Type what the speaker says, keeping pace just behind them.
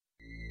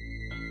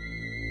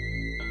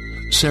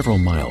Several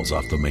miles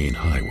off the main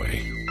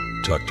highway,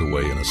 tucked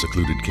away in a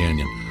secluded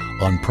canyon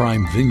on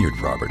prime vineyard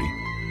property,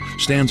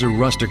 stands a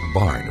rustic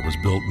barn that was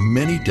built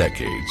many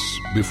decades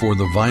before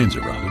the vines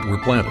around it were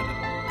planted.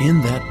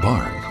 In that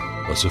barn,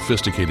 a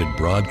sophisticated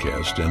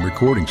broadcast and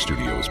recording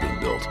studio has been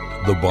built.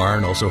 The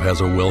barn also has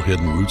a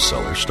well-hidden root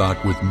cellar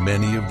stocked with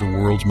many of the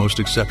world's most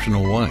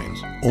exceptional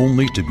wines,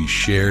 only to be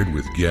shared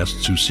with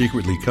guests who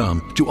secretly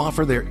come to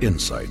offer their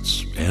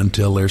insights and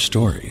tell their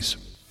stories.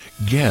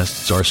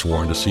 Guests are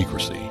sworn to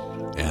secrecy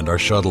and are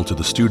shuttled to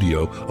the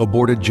studio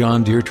aboard a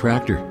John Deere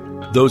tractor.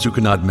 Those who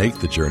cannot make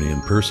the journey in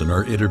person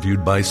are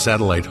interviewed by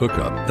satellite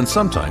hookup, and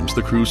sometimes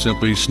the crew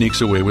simply sneaks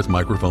away with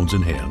microphones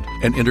in hand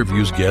and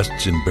interviews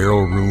guests in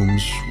barrel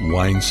rooms,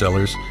 wine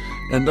cellars,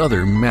 and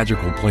other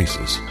magical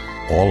places.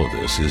 All of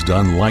this is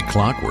done like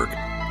clockwork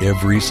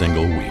every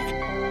single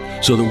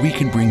week, so that we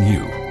can bring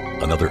you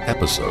another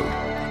episode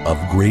of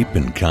Grape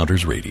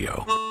Encounters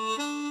Radio.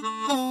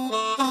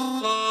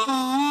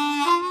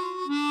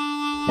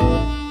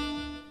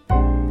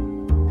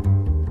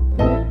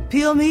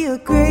 Peel me a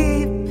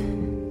grape,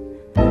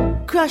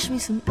 crush me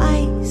some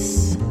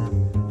ice,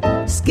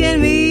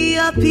 skin me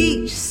a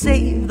peach,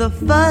 save the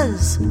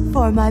fuzz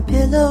for my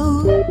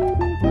pillow.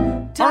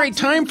 All right,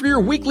 time for your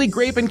weekly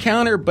Grape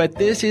Encounter, but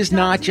this is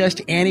not just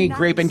any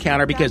Grape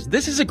Encounter, because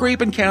this is a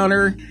Grape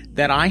Encounter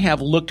that I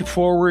have looked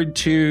forward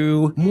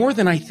to more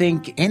than I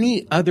think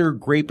any other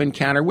Grape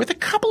Encounter, with a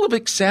couple of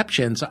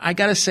exceptions. I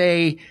gotta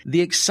say,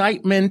 the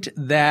excitement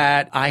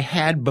that I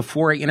had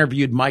before I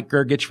interviewed Mike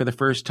Grgich for the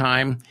first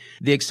time,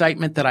 the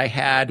excitement that I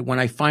had when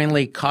I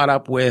finally caught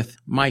up with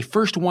my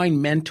first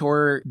wine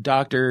mentor,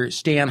 Dr.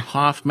 Stan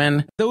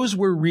Hoffman, those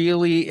were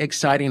really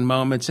exciting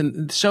moments,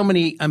 and so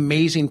many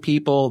amazing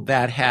people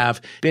that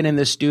have been in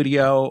the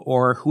studio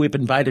or who have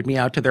invited me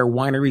out to their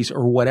wineries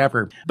or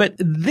whatever. But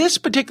this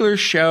particular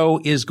show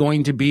is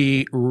going to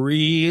be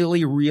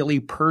really, really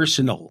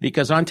personal,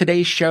 because on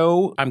today's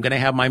show, I'm going to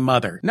have my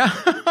mother.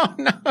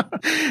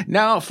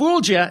 No,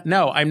 fooled you.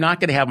 No, I'm not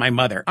going to have my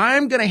mother.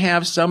 I'm going to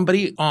have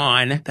somebody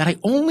on that I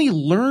only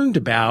learned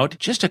about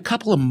just a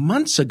couple of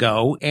months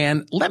ago.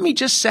 And let me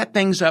just set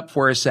things up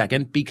for a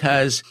second,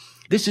 because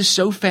this is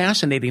so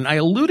fascinating. I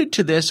alluded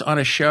to this on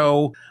a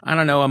show, I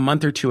don't know, a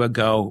month or two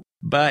ago.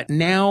 But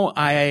now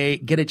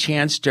I get a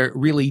chance to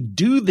really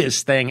do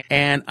this thing,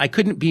 and I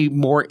couldn't be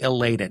more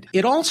elated.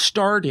 It all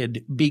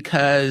started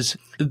because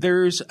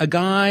there's a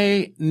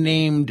guy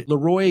named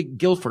Leroy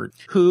Guilford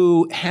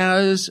who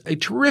has a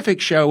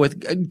terrific show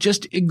with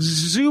just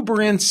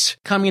exuberance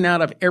coming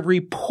out of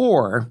every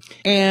pore.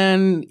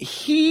 And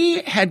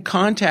he had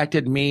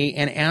contacted me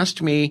and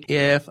asked me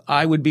if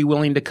I would be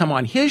willing to come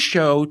on his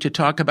show to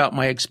talk about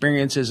my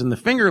experiences in the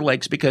Finger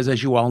Lakes, because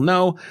as you all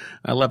know,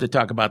 I love to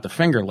talk about the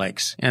Finger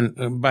Lakes. And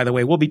by the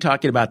way, we'll be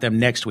talking about them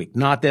next week,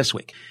 not this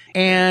week.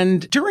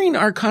 And during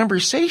our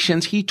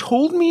conversations, he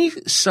told me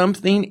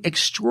something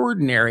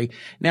extraordinary.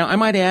 Now, I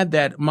might add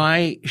that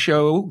my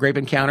show, Grape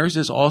Encounters,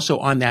 is also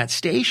on that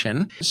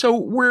station. So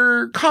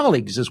we're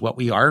colleagues is what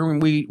we are,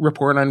 and we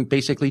report on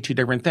basically two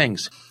different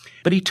things.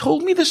 But he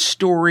told me the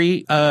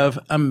story of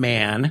a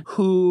man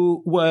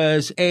who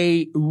was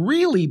a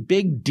really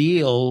big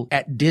deal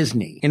at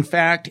Disney. In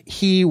fact,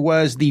 he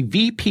was the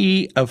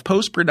VP of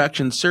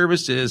post-production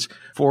services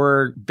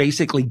for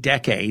basically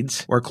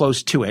decades or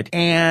close to it,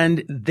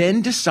 and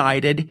then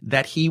decided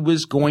that he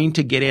was going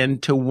to get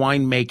into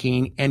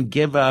winemaking and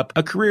give up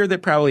a career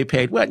that probably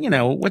paid, well, you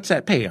know, what's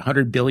that pay?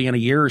 $100 billion a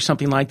year or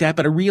something like that,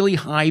 but a really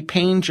high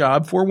paying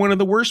job for one of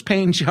the worst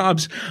paying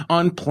jobs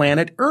on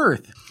planet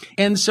Earth.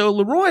 And so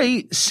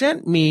Leroy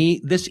sent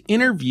me this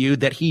interview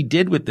that he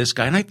did with this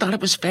guy, and I thought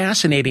it was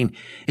fascinating,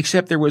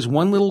 except there was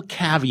one little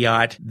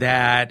caveat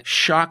that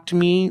shocked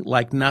me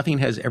like nothing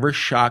has ever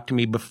shocked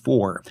me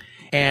before.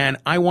 And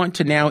I want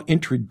to now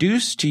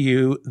introduce to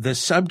you the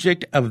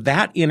subject of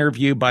that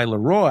interview by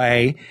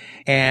Leroy,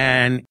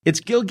 and it's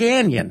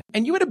Gilganian.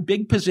 And you had a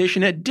big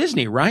position at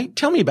Disney, right?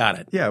 Tell me about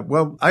it. Yeah,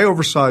 well, I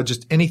oversaw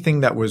just anything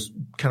that was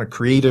kind of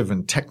creative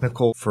and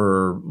technical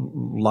for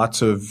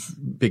lots of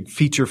big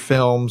feature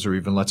films or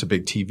even lots of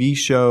big TV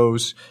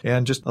shows,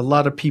 and just a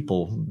lot of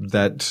people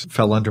that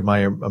fell under my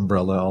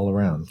umbrella all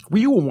around. Were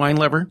you a wine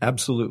lover?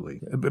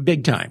 Absolutely.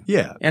 Big time.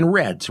 Yeah. And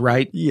reds,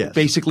 right? Yes.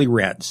 Basically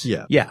reds.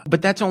 Yeah. Yeah.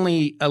 But that's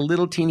only a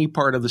little teeny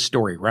part of the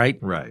story, right?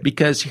 Right.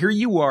 Because here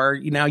you are,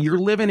 now you're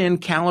living in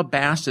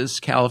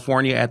Calabasas,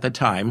 California at the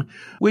time,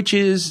 which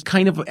is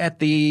kind of at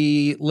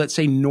the, let's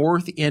say,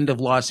 north end of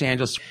Los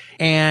Angeles.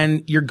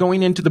 And you're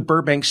going into the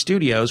Burbank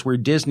studios where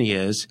Disney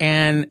is.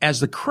 And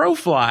as the crow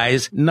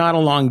flies, not a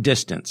long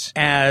distance.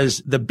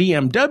 As the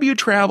BMW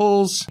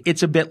travels,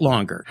 it's a bit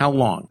longer. How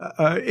long?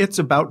 It's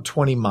about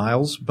 20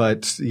 miles,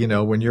 but, you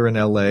know, when you're in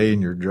LA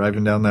and you're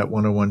driving down that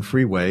 101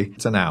 freeway,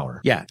 it's an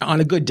hour. Yeah, on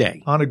a good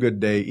day. On a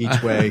good day, each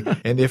each way.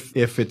 And if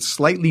it's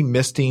slightly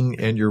misting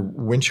and your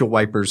windshield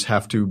wipers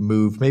have to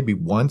move maybe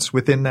once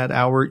within that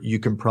hour, you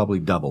can probably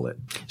double it.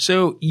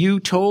 So you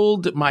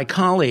told my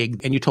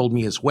colleague, and you told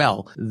me as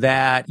well,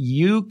 that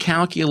you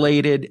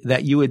calculated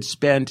that you had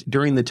spent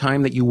during the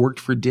time that you worked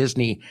for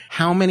Disney,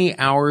 how many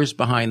hours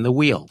behind the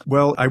wheel?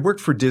 Well, I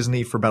worked for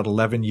Disney for about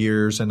 11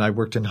 years, and I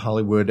worked in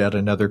Hollywood at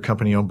another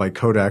company owned by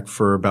Kodak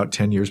for about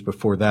 10 years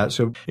before that.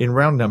 So in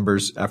round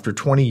numbers, after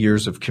 20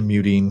 years of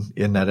commuting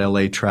in that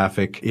LA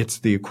traffic, it's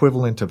the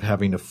equivalent of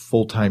having a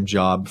full-time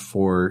job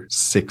for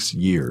 6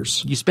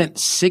 years. You spent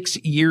 6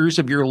 years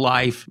of your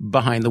life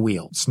behind the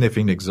wheel.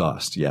 Sniffing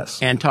exhaust,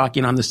 yes. And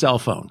talking on the cell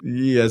phone.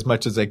 Yeah, as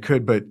much as I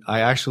could, but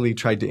I actually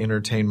tried to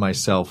entertain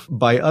myself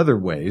by other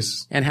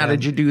ways. And how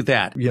did you do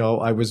that? You know,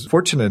 I was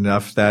fortunate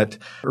enough that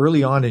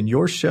early on in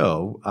your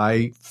show,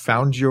 I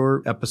found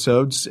your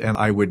episodes and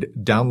I would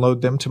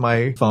download them to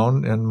my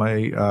phone and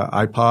my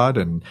iPod,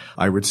 and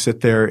I would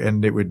sit there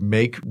and it would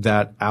make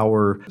that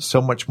hour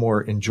so much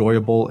more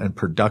enjoyable and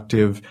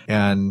productive.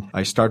 And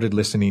I started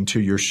listening to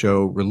your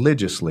show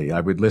religiously. I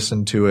would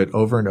listen to it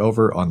over and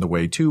over on the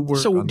way to work.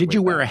 So did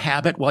you wear a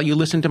habit while you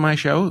listened to my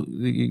show?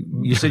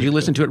 You said you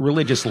listened to it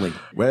religiously.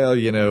 Well,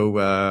 you know,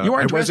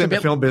 I was in the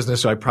film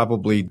business, so I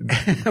probably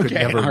could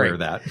never wear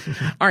that.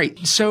 All right.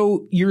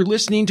 So you're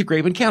listening to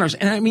Grape Encounters.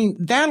 And I mean,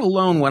 that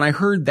alone, when I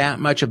heard that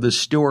much of the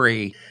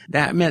story,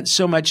 that meant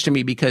so much to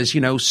me because,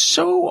 you know,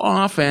 so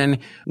often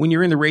when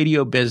you're in the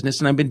radio business,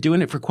 and I've been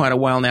doing it for quite a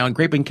while now, and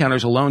Grape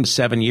Encounters alone,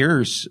 7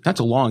 years, that's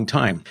a long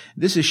time.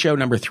 This is show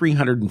number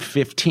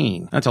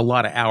 315. That's a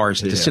lot of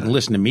hours to sit and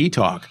listen to me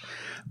talk.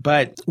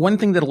 But one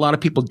thing that a lot of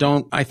people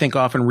don't, I think,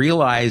 often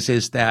realize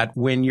is that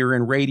when you're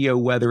in radio,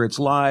 whether it's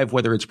live,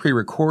 whether it's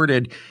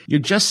pre-recorded, you're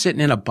just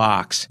sitting in a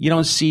box. You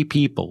don't see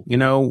people. You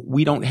know,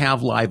 we don't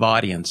have live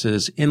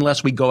audiences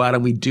unless we go out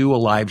and we do a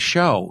live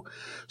show.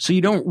 So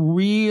you don't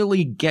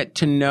really get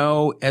to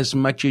know as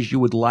much as you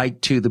would like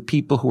to the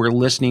people who are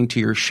listening to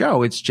your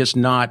show. It's just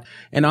not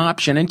an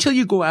option until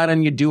you go out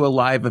and you do a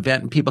live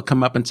event and people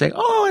come up and say,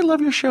 "Oh, I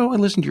love your show. I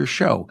listen to your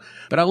show."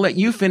 But I'll let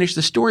you finish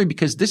the story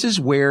because this is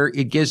where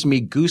it gives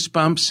me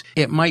goosebumps.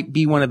 It might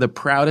be one of the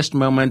proudest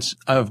moments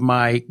of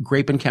my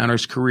Grape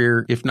Encounters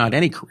career, if not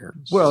any career.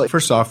 Well,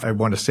 first off, I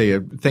want to say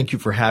thank you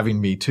for having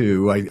me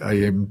too. I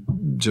am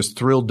just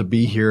thrilled to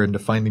be here and to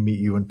finally meet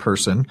you in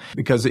person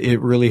because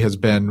it really has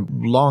been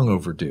long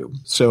overdue.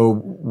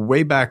 So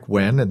way back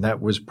when, and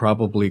that was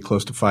probably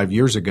close to 5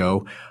 years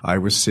ago, I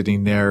was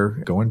sitting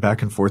there going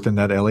back and forth in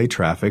that LA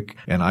traffic,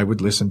 and I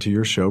would listen to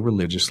your show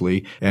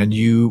religiously. And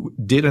you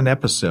did an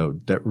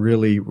episode that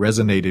really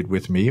resonated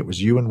with me. It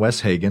was you and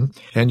Wes Hagen,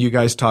 and you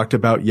guys talked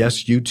about,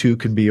 yes, you too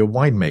can be a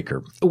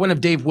winemaker. One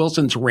of Dave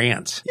Wilson's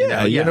rants.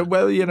 I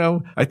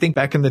think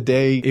back in the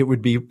day, it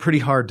would be pretty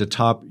hard to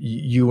top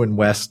you and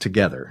Wes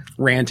together.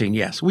 Ranting,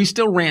 yes. We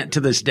still rant to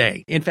this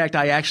day. In fact,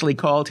 I actually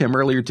called him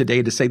earlier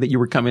today to say that you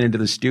were coming into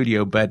the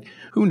studio, but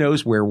who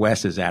knows where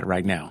Wes is at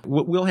right now.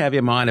 We'll have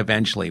him on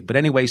eventually. But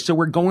anyway, so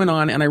we're going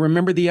on, and I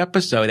remember the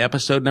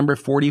episode number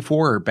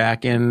 44,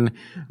 back in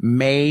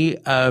May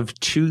of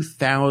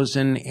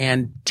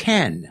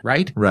 2010,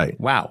 right? Right.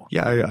 Wow.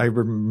 Yeah, I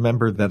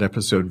remember that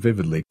episode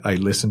vividly. I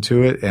listened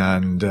to it,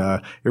 and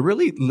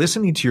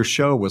listening to your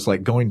show was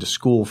like going to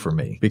school for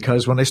me,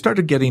 because when I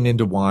started getting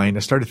into wine, I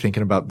started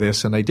thinking about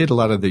this, and I did a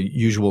lot of the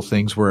usual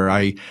things where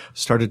I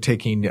started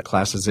taking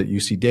classes at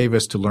UC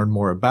Davis to learn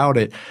more about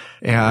it.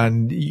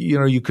 And, you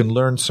know, you can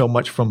learn so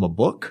much from a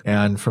book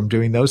and from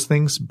doing those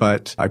things,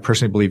 but I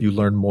personally believe you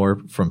learn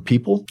more from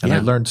people. And I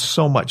learned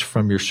so much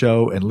from your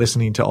show and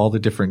listening to all the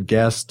different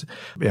guests.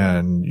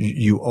 And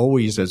you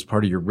always, as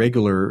part of your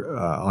regular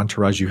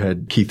entourage, you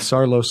had Keith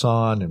Sarlos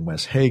on and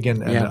Wes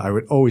Hagen, and I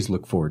would always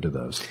look forward to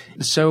those.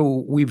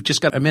 So we've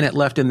just got a minute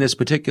left in this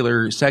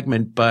particular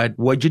segment, but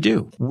what'd you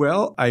do?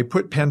 Well, I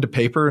put pen to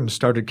paper and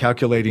started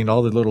calculating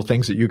all the little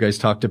things that you guys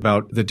talked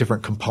about, the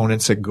different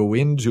components that go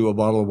into a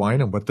bottle of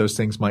wine and what those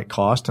things might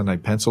cost, and I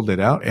penciled it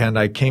out, and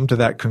I came to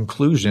that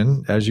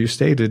conclusion, as you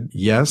stated,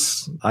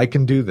 yes, I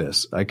can do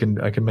this. I can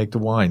make the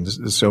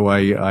wines. So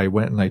I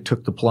went and I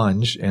took the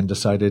plunge and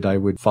decided I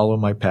would follow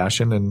my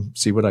passion and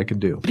see what I could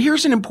do. But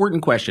here's an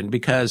important question,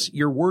 because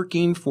you're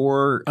working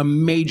for a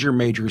major,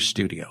 major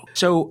studio.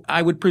 So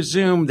I would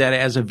presume that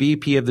as a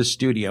VP of the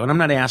studio, and I'm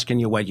not asking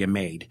you what you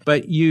made,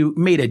 but you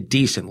made a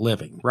decent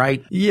living,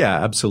 right?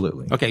 Yeah,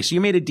 absolutely. Okay, so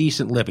you made a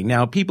decent living.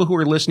 Now, people who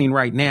are listening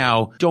right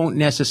now don't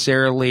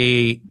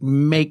necessarily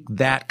make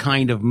that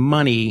kind of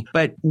money,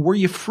 but were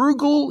you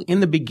frugal in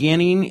the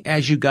beginning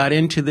as you got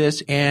into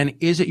this? And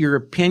is it your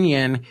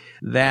opinion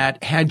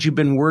that had you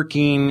been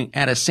working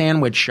at a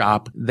sandwich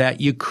shop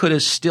that you could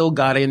have still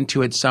got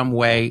into it some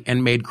way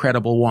and made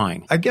credible drinkable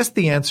wine? I guess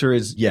the answer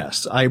is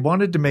yes. I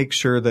wanted to make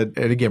sure that,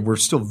 and again, we're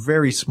still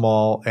very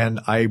small, and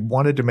I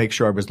wanted to make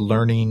sure I was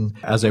learning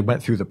as I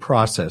went through the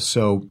process.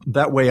 So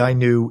that way I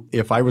knew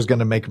if I was going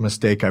to make a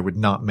mistake, I would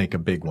not make a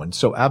big one.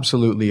 So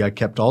absolutely, I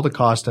kept all the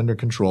costs under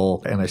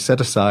control, and I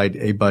set aside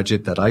a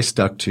budget that I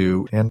stuck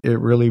to, and it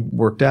really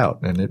worked out,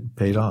 and it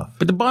paid off.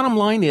 But the bottom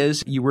line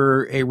is you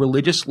were a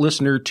religious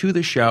listener to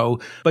the show,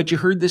 but you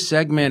heard this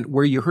segment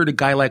where you heard a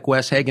guy like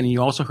Wes Hagen, and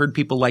you also heard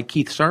people like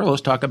Keith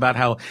Sarlos talk about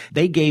how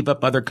they gave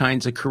up other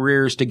kinds of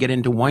careers to get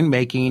into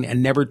winemaking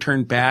and never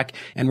turned back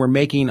and were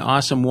making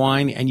awesome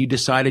wine, and you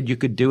decided you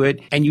could do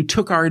it, and you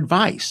took our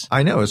advice.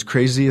 I know, as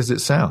crazy as it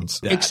sounds.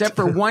 Except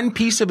for one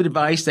piece of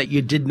advice that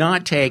you did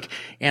not take,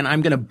 and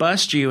I'm going to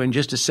bust you in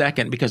just a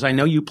second because I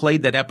know you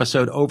played that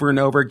episode over and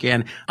over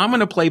again. I'm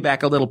going to play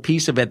back a little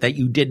piece of it that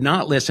you did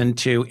not listen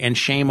to, and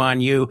shame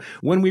on you,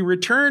 when we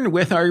return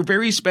with our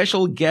very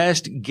special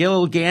guest,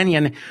 Gil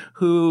Gagnon,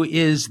 who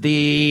is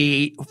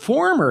the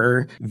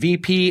former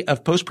VP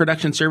of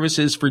Post-Production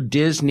Services for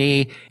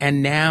Disney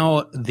and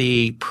now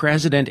the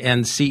president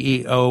and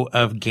CEO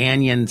of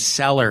Gagnon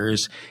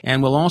Cellars.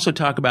 And we'll also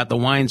talk about the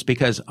wines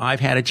because I've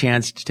had a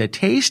chance to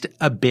taste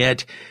a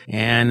bit,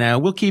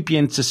 and we'll keep you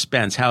in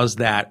suspense. How's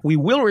that? We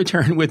will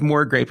return with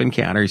more Grape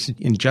Encounters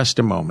in just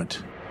a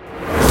moment.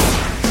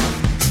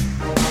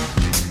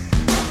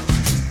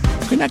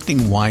 Connecting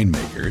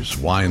winemakers,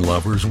 wine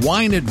lovers,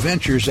 wine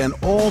adventures, and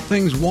all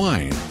things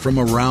wine from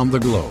around the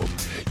globe.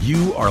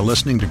 You are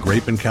listening to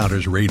Grape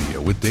Encounters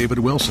Radio with David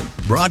Wilson,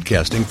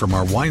 broadcasting from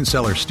our wine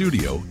cellar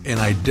studio in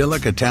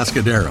idyllic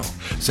Atascadero,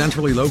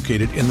 centrally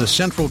located in the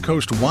Central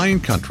Coast wine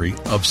country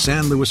of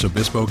San Luis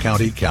Obispo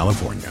County,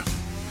 California.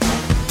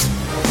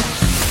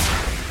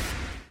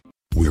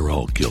 We're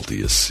all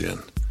guilty of sin.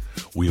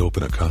 We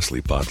open a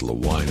costly bottle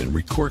of wine and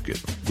recork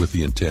it with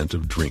the intent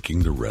of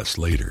drinking the rest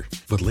later.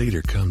 But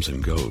later comes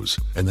and goes,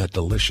 and that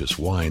delicious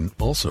wine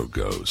also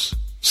goes.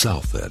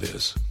 South, that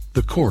is.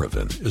 The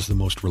Coravin is the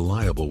most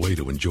reliable way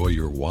to enjoy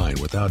your wine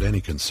without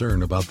any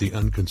concern about the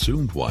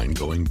unconsumed wine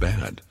going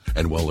bad.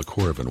 And while the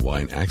Coravin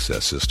wine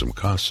access system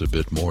costs a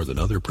bit more than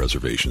other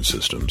preservation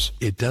systems,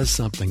 it does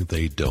something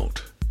they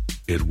don't.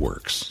 It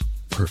works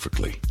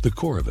perfectly. The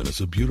Coravin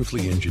is a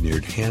beautifully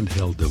engineered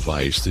handheld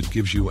device that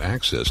gives you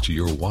access to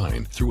your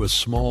wine through a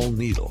small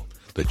needle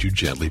that you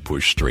gently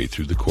push straight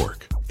through the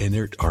cork.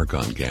 Inert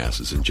argon gas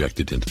is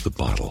injected into the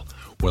bottle,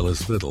 while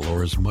as little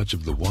or as much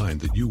of the wine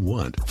that you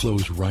want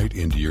flows right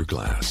into your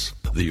glass.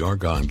 The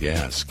argon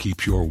gas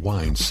keeps your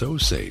wine so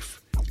safe,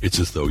 it's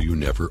as though you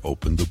never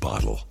opened the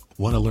bottle.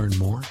 Want to learn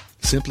more?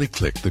 Simply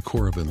click the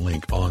Coravin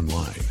link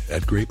online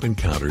at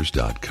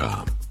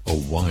grapeencounters.com. A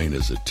wine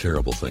is a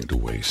terrible thing to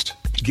waste.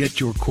 Get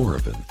your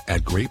Coravin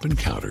at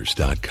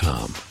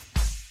grapeencounters.com.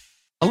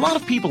 A lot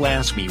of people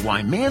ask me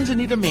why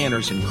Manzanita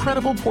Manor's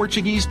incredible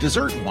Portuguese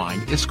dessert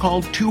wine is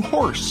called Two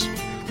Horse.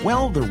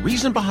 Well, the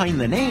reason behind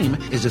the name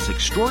is as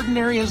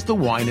extraordinary as the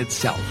wine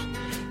itself.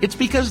 It's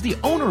because the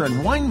owner and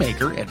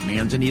winemaker at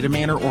Manzanita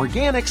Manor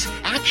Organics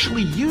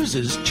actually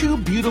uses two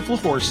beautiful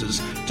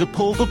horses to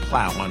pull the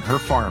plow on her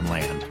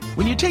farmland.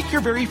 When you take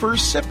your very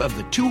first sip of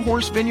the Two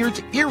Horse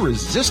Vineyard's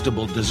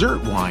irresistible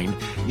dessert wine,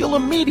 you'll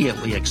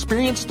immediately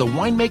experience the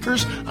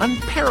winemaker's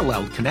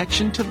unparalleled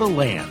connection to the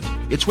land.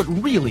 It's what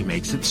really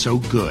makes it so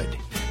good.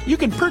 You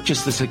can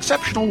purchase this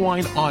exceptional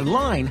wine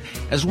online,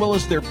 as well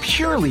as their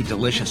purely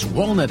delicious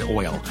walnut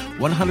oil,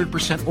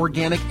 100%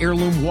 organic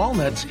heirloom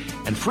walnuts,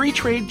 and free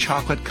trade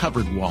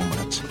chocolate-covered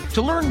walnuts.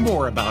 To learn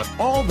more about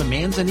all the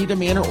Manzanita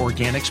Manor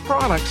Organics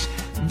products,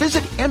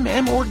 visit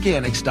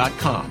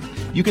mmorganics.com.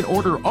 You can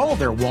order all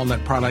their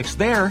walnut products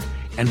there,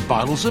 and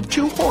bottles of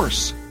Two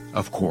Horse,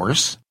 of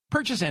course.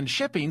 Purchase and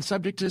shipping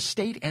subject to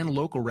state and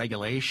local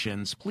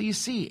regulations. Please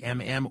see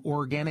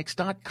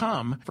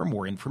mmorganics.com for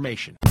more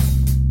information.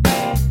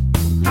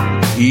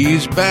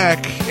 He's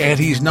back, and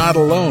he's not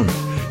alone.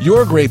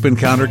 Your Grape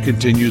Encounter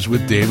continues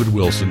with David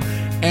Wilson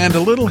and a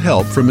little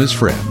help from his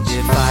friends.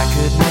 If I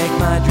could make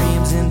my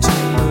dreams into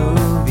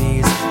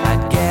movies,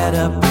 I'd get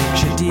a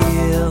picture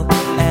deal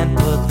and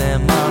put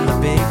them on the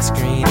big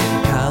screen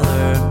in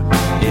color.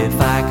 If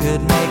I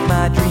could make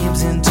my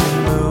dreams into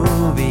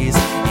movies,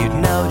 you'd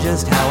know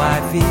just how I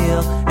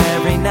feel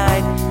every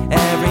night,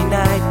 every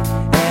night,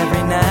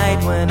 every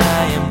night when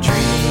I am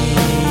dreaming.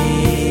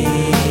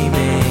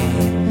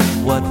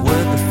 What would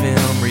the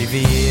film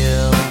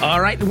reveal?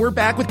 All right, and we're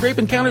back with Grape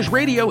Encounters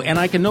Radio, and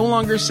I can no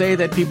longer say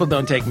that people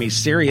don't take me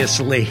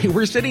seriously.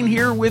 We're sitting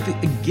here with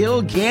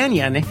Gil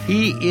Gagnon.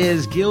 He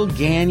is Gil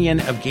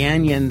Gagnon of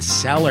Gagnon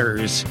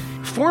Cellars.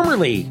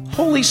 Formerly,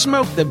 holy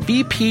smoke, the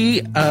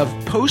VP of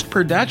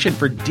post-production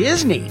for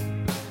Disney.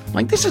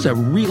 Like, this is a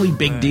really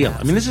big deal.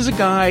 I mean, this is a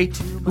guy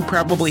who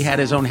probably had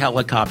his own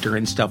helicopter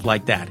and stuff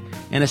like that,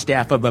 and a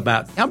staff of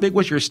about, how big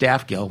was your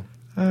staff, Gil?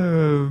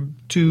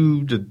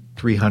 200 to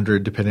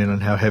 300, depending on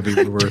how heavy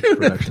we were with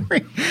production.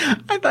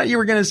 I thought you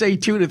were going to say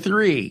 2 to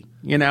 3,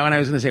 you know, and I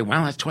was going to say,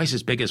 wow, that's twice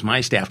as big as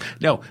my staff.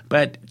 No,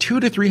 but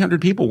 200 to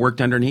 300 people worked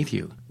underneath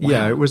you. Wow.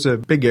 Yeah, it was a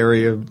big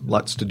area,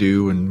 lots to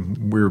do,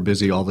 and we were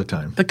busy all the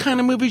time. The kind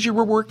of movies you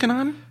were working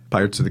on?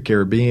 Pirates of the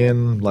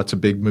Caribbean, lots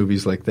of big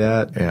movies like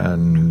that,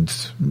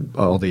 and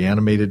all the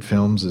animated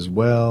films as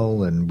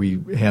well. And we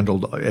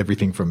handled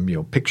everything from,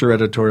 picture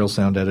editorial,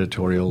 sound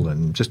editorial,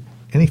 and just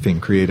anything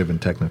creative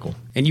and technical.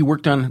 And you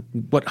worked on,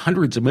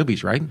 hundreds of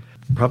movies, right?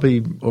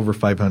 Probably over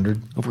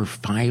 500. Over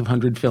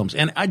 500 films.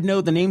 And I'd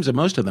know the names of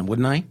most of them,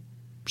 wouldn't I?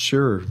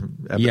 Sure.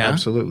 Yeah?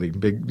 Absolutely.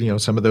 Big,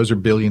 some of those are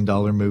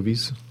billion-dollar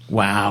movies.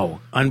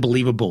 Wow.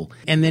 Unbelievable.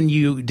 And then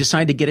you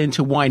decide to get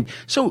into wine.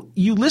 So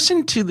you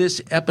listened to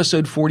this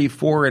episode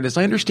 44, and as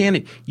I understand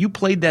it, you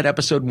played that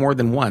episode more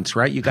than once,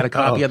 right? You got a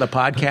copy of the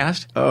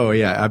podcast? Oh,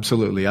 yeah,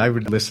 absolutely. I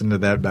would listen to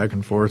that back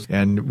and forth.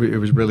 And it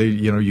was really,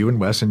 you and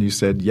Wes, and you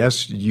said,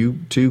 yes, you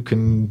too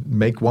can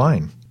make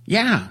wine.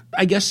 Yeah,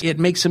 I guess it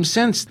makes some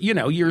sense.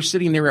 You're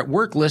sitting there at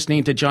work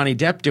listening to Johnny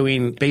Depp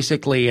doing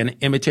basically an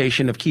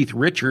imitation of Keith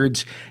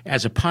Richards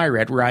as a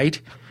pirate, right?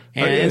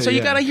 And so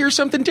you got to hear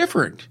something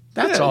different.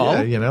 That's all.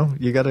 Yeah,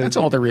 you got to. That's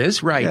all there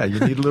is, right? Yeah, you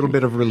need a little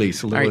bit of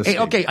release, a little escape.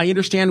 Okay, I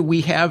understand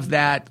we have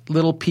that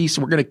little piece.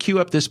 We're going to cue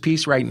up this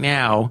piece right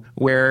now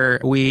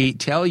where we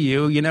tell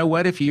you,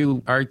 if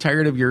you are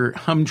tired of your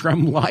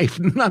humdrum life,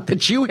 not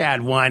that you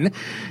had one,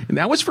 and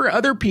that was for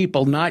other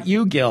people, not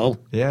you, Gil.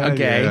 Yeah,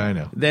 okay. Yeah, I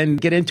know. Then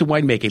get into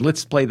winemaking.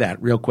 Let's play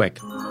that real quick.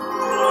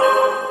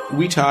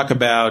 We talk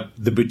about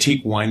the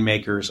boutique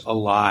winemakers a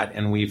lot,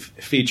 and we've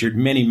featured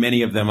many,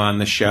 many of them on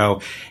the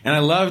show. And I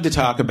love to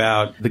talk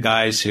about the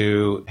guys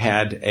who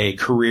had a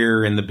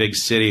career in the big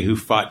city, who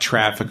fought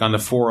traffic on the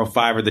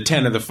 405 or the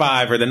 10 or the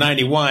 5 or the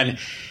 91,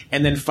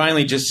 and then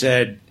finally just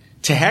said,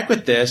 to heck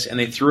with this, and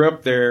they threw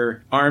up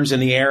their arms in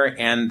the air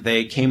and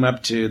they came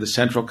up to the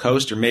Central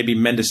Coast or maybe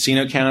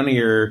Mendocino County,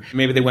 or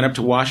maybe they went up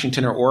to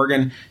Washington or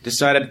Oregon,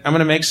 decided, I'm going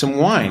to make some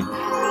wine.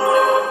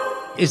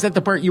 Is that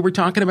the part you were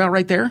talking about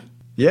right there?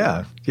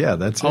 Yeah,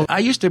 that's it. I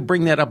used to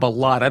bring that up a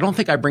lot. I don't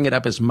think I bring it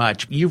up as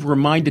much. You've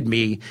reminded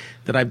me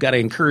that I've got to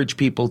encourage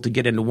people to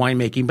get into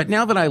winemaking. But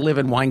now that I live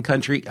in wine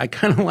country, I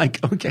kind of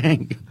like,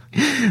 okay,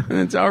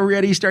 it's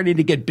already starting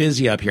to get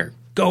busy up here.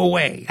 Go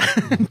away.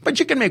 But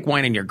you can make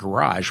wine in your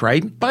garage,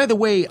 right? By the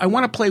way, I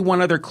want to play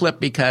one other clip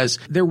because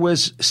there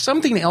was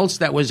something else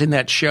that was in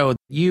that show.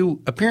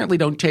 You apparently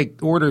don't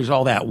take orders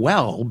all that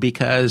well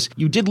because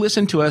you did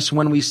listen to us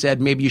when we said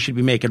maybe you should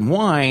be making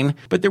wine.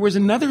 But there was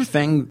another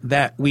thing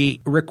that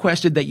we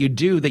requested that you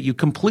do that you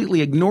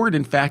completely ignored.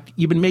 In fact,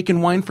 you've been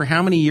making wine for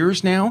how many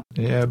years now?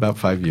 Yeah, about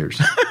 5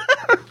 years.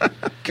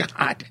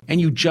 God.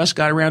 And you just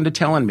got around to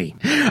telling me.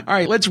 All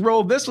right, let's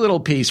roll this little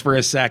piece for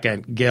a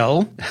second,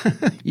 Gil.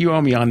 You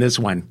owe me on this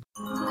one.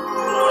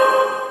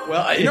 Well,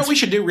 what we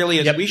should do really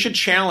is we should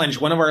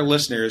challenge one of our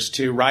listeners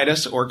to write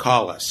us or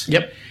call us.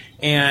 Yep.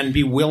 And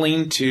be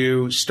willing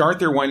to start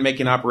their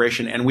winemaking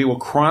operation, and we will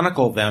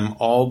chronicle them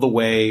all the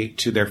way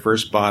to their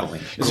first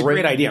bottling. It's a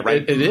great idea,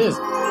 right? It is.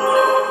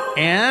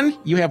 And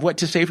you have what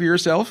to say for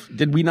yourself?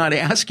 Did we not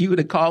ask you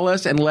to call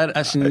us and let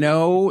us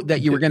know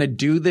that you were going to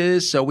do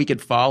this so we could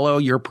follow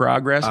your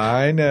progress?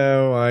 I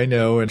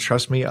know. And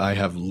trust me, I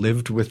have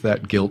lived with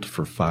that guilt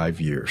for 5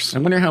 years. I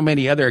wonder how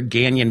many other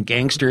Ghanaian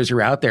gangsters are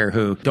out there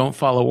who don't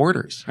follow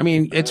orders. I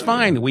mean, it's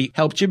fine. We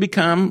helped you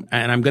become,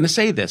 and I'm going to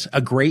say this,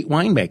 a great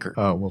winemaker.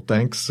 Oh, well,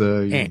 thanks.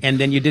 And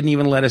then you didn't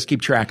even let us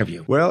keep track of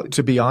you. Well,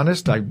 to be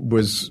honest, I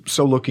was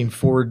so looking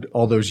forward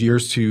all those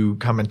years to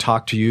come and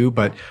talk to you,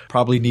 but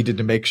probably needed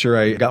to make sure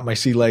I got my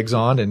sea legs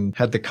on and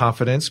had the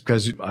confidence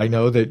because I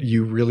know that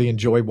you really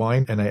enjoy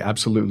wine and I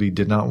absolutely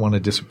did not want to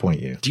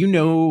disappoint you. Do you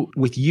know,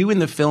 with you in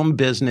the film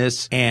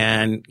business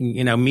and,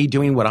 me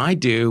doing what I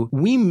do,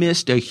 we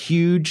missed a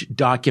huge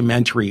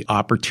documentary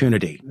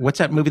opportunity. What's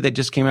that movie that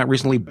just came out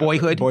recently?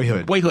 Boyhood?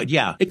 Boyhood,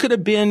 yeah. It could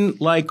have been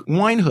like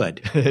Winehood.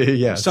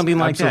 Yes. Something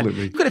like absolutely.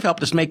 that. You could have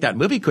helped us make that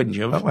movie, couldn't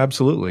you? Oh,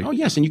 absolutely. Oh,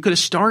 yes. And you could have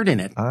starred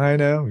in it. I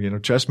know.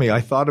 Trust me,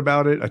 I thought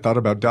about it. I thought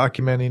about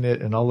documenting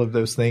it and all of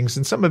those things.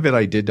 And some of it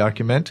I did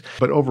document.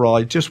 But overall,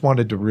 I just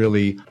wanted to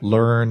really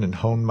learn and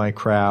hone my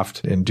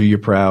craft and do you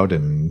proud.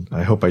 And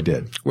I hope I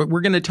did.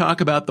 We're going to talk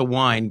about the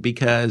wine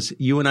because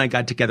you and I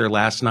got together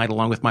last night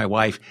along with my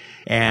wife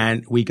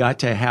and we got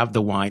to have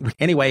the wine.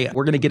 Anyway,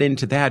 we're going to get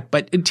into that.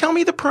 But tell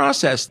me the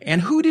process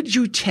and who did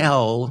you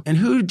tell and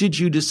who did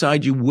you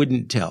decide you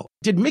wouldn't tell?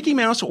 Did Mickey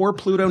Mouse or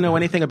Pluto know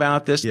anything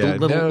about this? Yeah,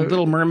 the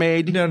Little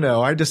Mermaid?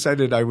 No. I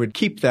decided I would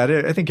keep that.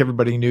 I think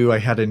everybody knew I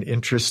had an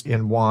interest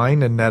in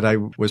wine and that I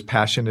was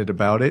passionate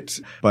about it,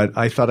 but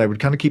I thought I would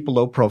kind of keep a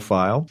low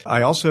profile.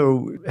 I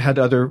also had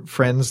other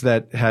friends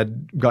that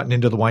had gotten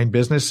into the wine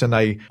business, and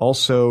I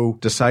also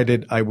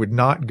decided I would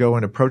not go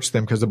and approach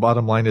them because the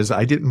bottom line is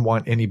I didn't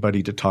want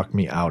anybody to talk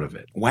me out of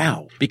it.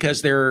 Wow.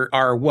 Because there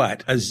are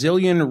what? A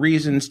zillion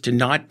reasons to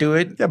not do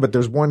it? Yeah, but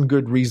there's one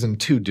good reason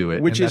to do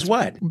it. Which is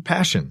what?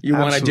 Passion. You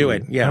want to do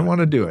it. Yeah. I want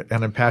to do it,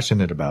 and I'm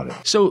passionate about it.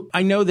 So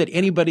I know that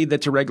anybody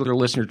that's a regular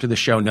listener to the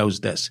show knows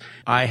this.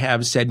 I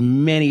have said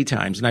many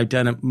times, and I've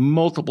done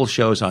multiple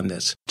shows on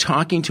this,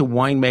 talking to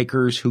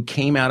winemakers who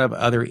came out of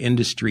other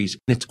industries.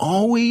 And it's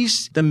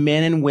always the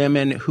men and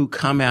women who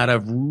come out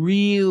of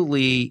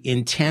really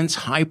intense,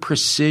 high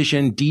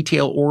precision,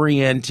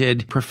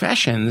 detail-oriented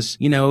professions.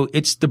 You know,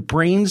 it's the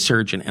brain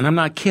surgeon, and I'm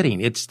not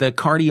kidding. It's the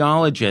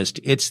cardiologist.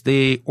 It's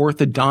the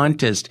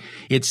orthodontist.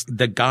 It's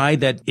the guy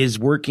that is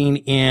working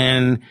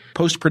in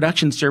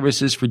post-production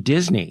services for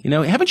Disney. You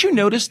know, haven't you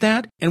noticed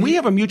that? And we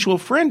have a mutual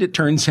friend, it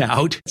turns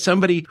out,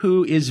 somebody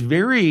who is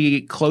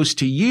very close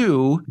to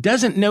you,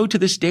 doesn't know to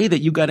this day that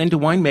you got into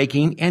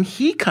winemaking, and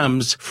he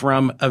comes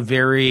from a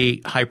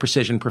very high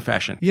precision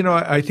profession. You know,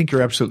 I think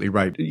you're absolutely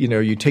right. You know,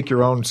 you take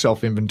your own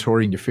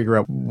self-inventory and you figure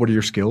out what are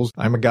your skills.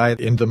 I'm a guy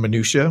in the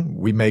minutia.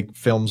 We make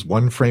films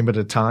one frame at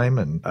a time,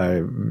 and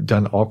I've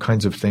done all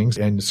kinds of things.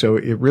 And so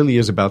it really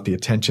is about the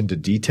attention to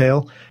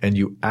detail, and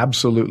you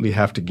absolutely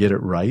have to get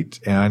it right.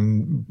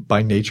 And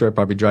by nature, I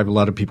probably drive a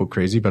lot of people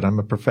crazy, but I'm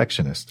a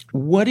perfectionist.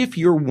 What if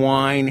your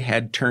wine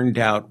had turned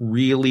out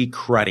really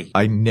cruddy?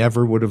 I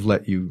never would have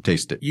let you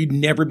taste it. You'd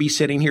never be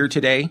sitting here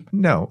today?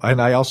 No.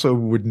 And I also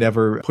would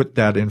never put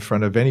that in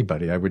front of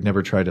anybody. I would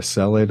never try to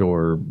sell it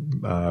or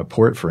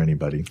pour it for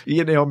anybody.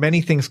 You know,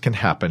 many things can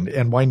happen,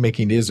 and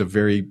winemaking is a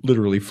very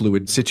literally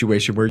fluid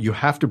situation where you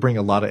have to bring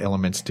a lot of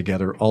elements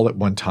together all at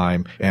one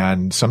time.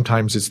 And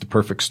sometimes it's the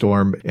perfect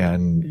storm,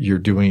 and you're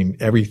doing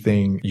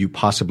everything you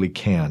possibly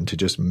can to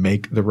just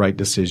make the right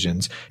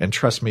decisions. And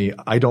trust me,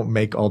 I don't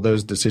make all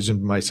those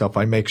decisions myself.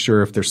 I make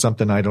sure if there's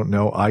something I don't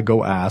know, I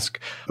go ask.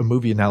 A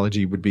movie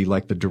analogy would be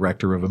like the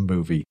director of a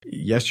movie.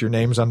 Yes, your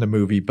name's on the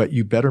movie, but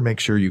you better make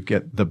sure you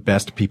get the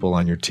best people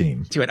on your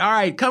team. To it. All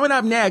right. Coming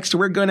up next,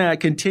 we're going to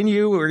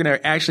continue. We're going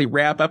to actually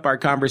wrap up our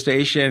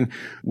conversation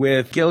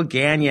with Gil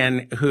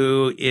Gagnon,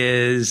 who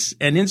is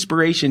an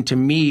inspiration to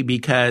me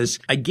because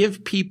I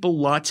give people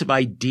lots of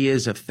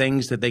ideas of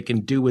things that they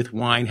can do with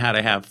wine, how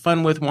to have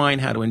fun with wine,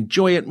 how to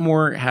enjoy it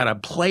more, how to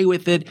play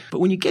with it. But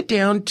when you get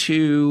down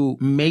to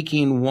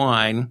making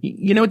wine,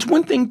 you know, it's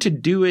one thing to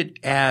do it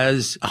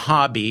as a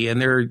hobby,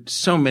 and there are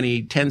so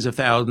many tens of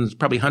thousands,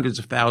 probably hundreds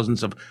of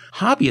thousands of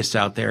hobbyists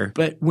out there.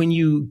 But when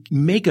you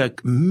make a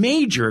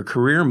major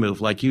career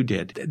move like you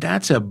did,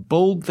 that's a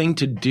bold thing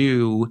to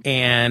do.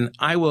 And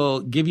I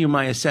will give you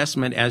my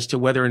assessment as to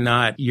whether or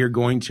not you're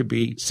going to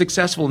be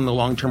successful in the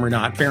long term or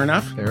not. Fair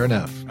enough? Fair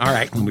enough. All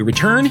right. When we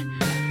return,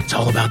 it's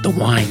all about the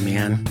wine,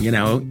 man. You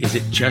know, is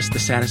it just the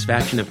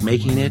satisfaction of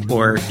making it,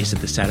 or is it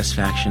the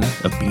satisfaction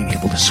of being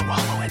able to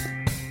swallow it?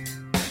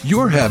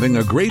 You're having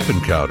a grape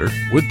encounter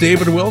with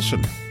David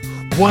Wilson.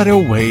 What a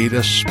way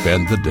to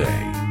spend the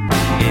day.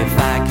 If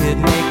I could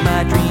make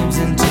my dreams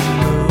into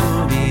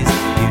movies,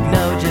 you'd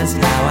know just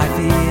how I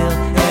feel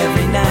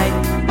every night,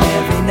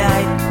 every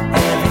night,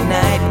 every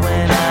night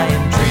when I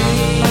am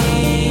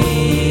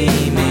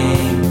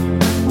dreaming.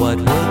 What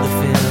would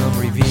the film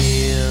reveal?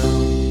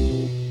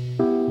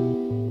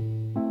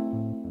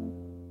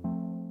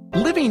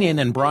 Living in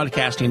and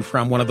broadcasting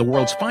from one of the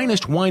world's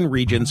finest wine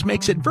regions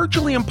makes it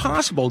virtually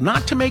impossible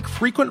not to make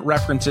frequent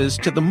references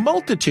to the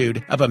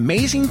multitude of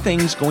amazing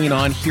things going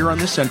on here on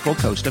the Central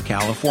Coast of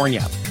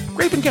California.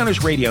 Grape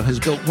Encounters Radio has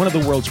built one of the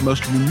world's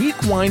most unique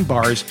wine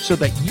bars so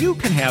that you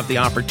can have the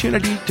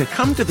opportunity to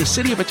come to the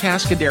city of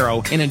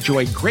Atascadero and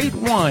enjoy great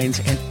wines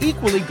and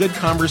equally good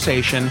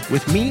conversation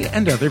with me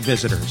and other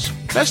visitors.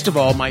 Best of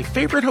all, my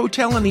favorite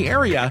hotel in the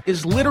area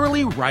is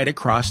literally right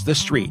across the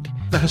street.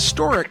 The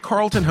historic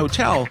Carlton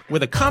Hotel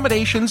with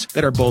accommodations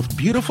that are both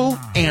beautiful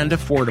and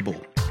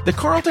affordable. The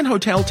Carlton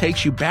Hotel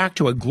takes you back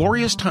to a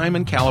glorious time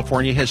in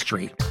California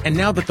history. And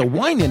now that the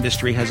wine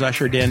industry has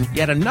ushered in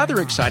yet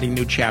another exciting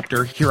new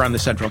chapter here on the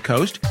Central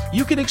Coast,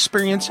 you can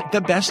experience the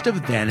best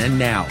of then and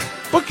now.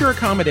 Book your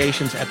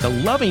accommodations at the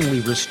lovingly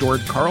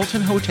restored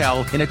Carlton Hotel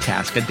in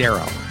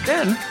Atascadero.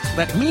 Then,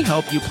 let me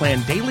help you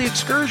plan daily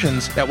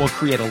excursions that will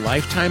create a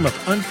lifetime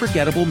of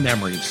unforgettable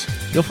memories.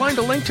 You'll find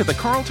a link to the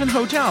Carlton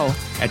Hotel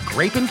at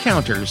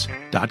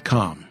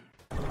grapeencounters.com.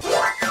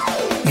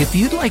 If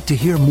you'd like to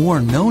hear more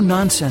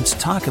no-nonsense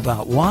talk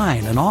about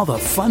wine and all the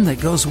fun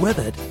that goes with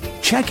it,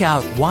 check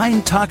out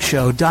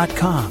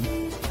winetalkshow.com.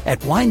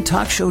 At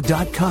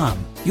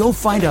winetalkshow.com, you'll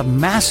find a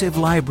massive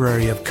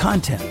library of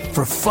content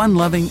for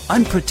fun-loving,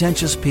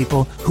 unpretentious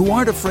people who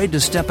aren't afraid to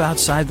step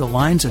outside the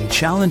lines and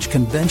challenge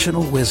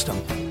conventional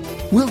wisdom.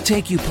 We'll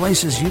take you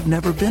places you've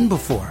never been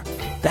before.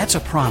 That's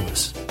a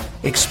promise.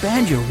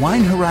 Expand your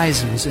wine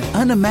horizons in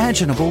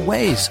unimaginable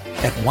ways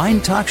at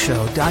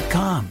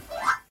winetalkshow.com.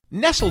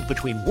 Nestled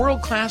between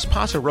world-class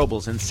Paso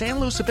Robles and San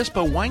Luis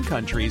Obispo wine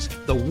countries,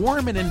 the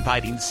warm and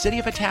inviting city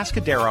of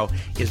Atascadero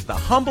is the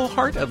humble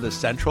heart of the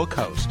Central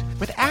Coast.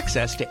 With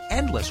access to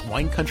endless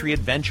wine country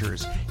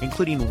adventures,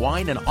 including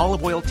wine and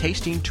olive oil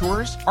tasting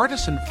tours,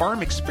 artisan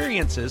farm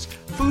experiences,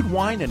 food,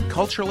 wine, and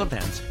cultural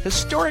events,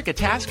 historic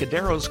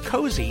Atascadero's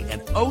cozy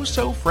and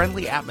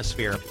oh-so-friendly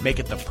atmosphere make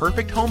it the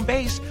perfect home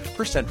base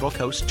for Central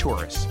Coast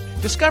tourists.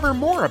 Discover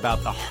more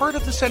about the heart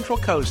of the Central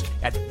Coast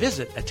at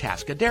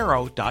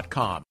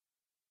visitatascadero.com.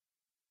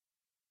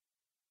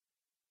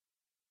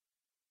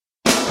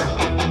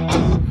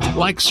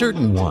 Like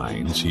certain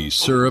wines, he's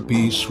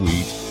syrupy,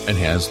 sweet, and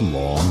has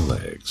long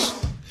legs.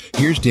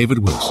 Here's David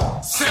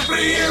Wilson.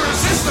 Simply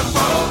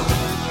irresistible.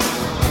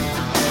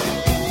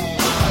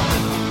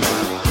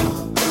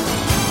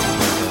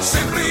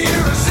 Simply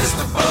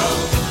irresistible.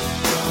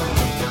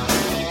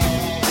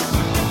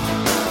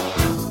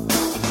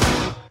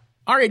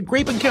 All right,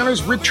 Grape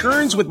Encounters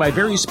returns with my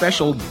very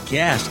special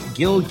guest,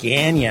 Gil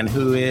Gagnon,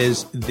 who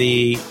is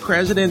the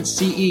president,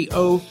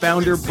 CEO,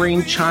 founder,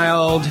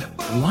 brainchild,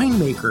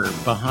 winemaker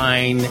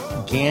behind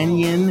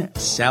Gagnon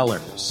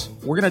Cellars.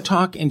 We're going to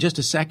talk in just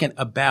a second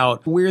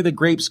about where the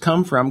grapes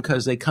come from,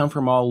 because they come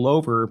from all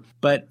over.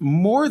 But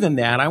more than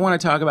that, I want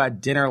to talk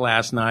about dinner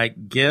last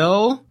night.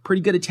 Gil,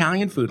 pretty good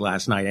Italian food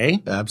last night, eh?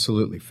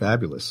 Absolutely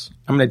fabulous.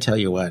 I'm going to tell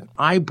you what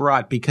I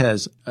brought,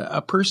 because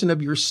a person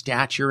of your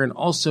stature and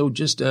also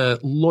just a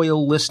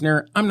loyal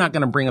listener, I'm not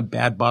going to bring a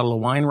bad bottle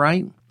of wine,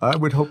 right? I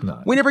would hope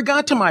not. We never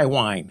got to my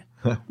wine.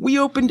 We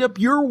opened up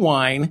your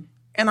wine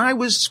and I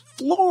was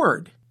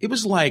floored. It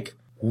was like,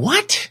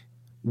 what?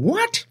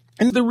 What?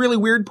 And the really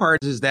weird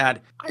part is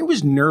that I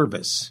was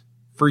nervous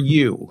for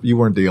you. You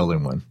weren't the only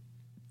one.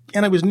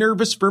 And I was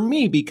nervous for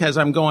me, because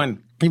I'm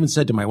going, I even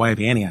said to my wife,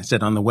 Annie, I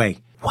said on the way,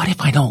 what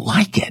if I don't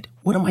like it?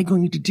 What am I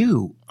going to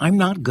do? I'm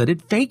not good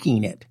at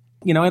faking it.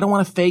 You know, I don't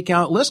want to fake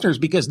out listeners,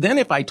 because then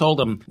if I told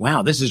them,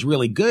 wow, this is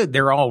really good,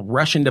 they're all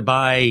rushing to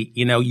buy,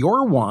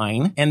 your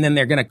wine. And then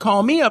they're going to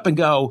call me up and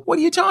go, what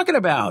are you talking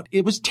about?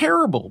 It was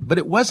terrible, but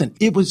it wasn't.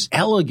 It was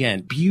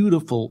elegant,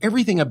 beautiful,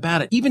 everything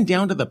about it, even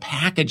down to the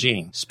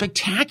packaging.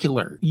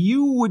 Spectacular.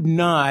 You would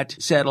not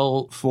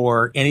settle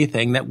for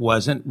anything that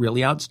wasn't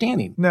really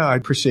outstanding. No, I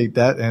appreciate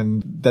that.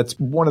 And that's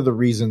one of the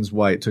reasons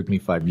why it took me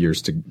 5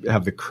 years to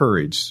have the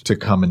courage to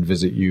come and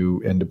visit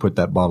you and to put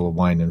that bottle of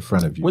wine in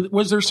front of you.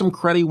 Was there some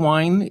cruddy wine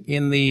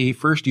in the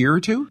first year or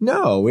two?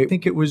 No, I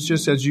think it was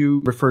just, as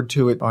you referred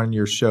to it on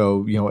your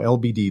show,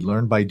 LBD,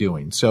 learn by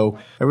doing. So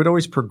I would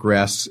always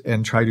progress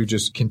and try to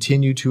just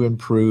continue to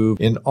improve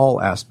in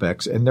all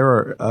aspects. And there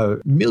are a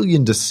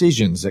million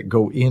decisions that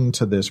go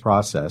into this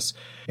process.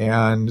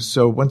 And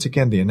so once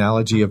again, the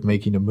analogy of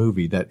making a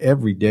movie, that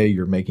every day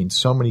you're making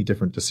so many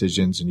different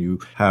decisions and you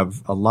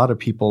have a lot of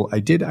people. I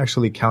did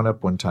actually count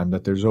up one time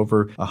that there's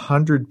over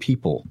 100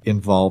 people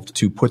involved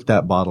to put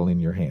that bottle in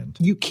your hand.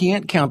 You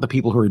can't count the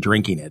people who are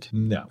drinking it.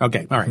 No.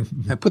 Okay. All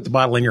right. Put the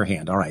bottle in your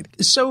hand. All right.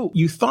 So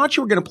you thought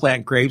you were going to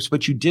plant grapes,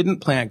 but you didn't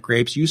plant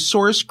grapes. You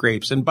sourced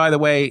grapes. And by the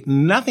way,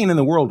 nothing in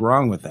the world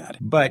wrong with that,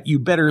 but you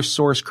better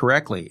source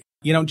correctly.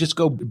 You don't just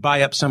go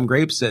buy up some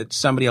grapes that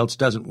somebody else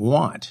doesn't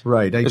want.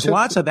 Right. There's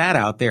lots of that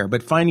out there,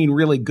 but finding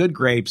really good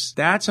grapes,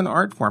 that's an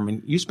art form.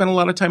 And you spent a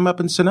lot of time up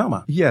in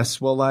Sonoma.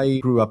 Yes. Well, I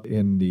grew up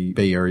in the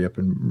Bay Area, up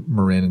in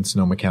Marin and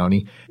Sonoma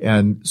County.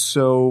 And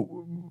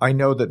so I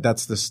know that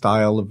that's the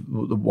style of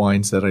the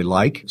wines that I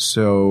like.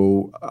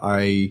 So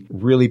I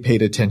really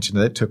paid attention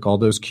to that, took all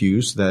those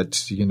cues that,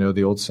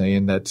 the old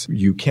saying that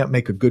you can't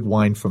make a good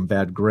wine from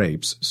bad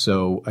grapes.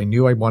 So I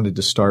knew I wanted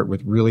to start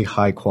with really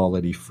high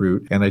quality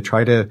fruit. And I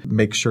try to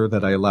make sure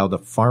that I allow the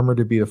farmer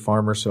to be the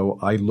farmer. So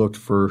I looked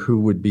for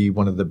who would be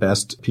one of the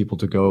best people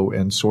to go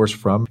and source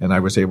from. And I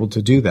was able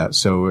to do that.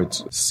 So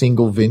it's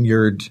single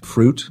vineyard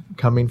fruit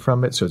coming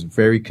from it. So it's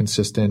very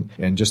consistent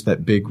and just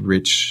that big,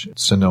 rich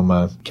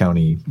Sonoma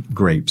County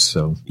grapes.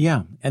 So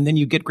yeah. And then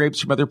you get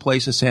grapes from other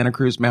places, Santa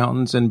Cruz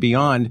Mountains and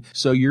beyond.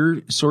 So you're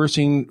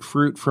sourcing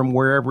fruit from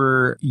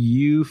wherever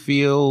you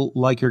feel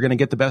like you're going to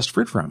get the best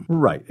fruit from.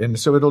 Right. And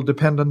so it'll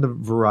depend on the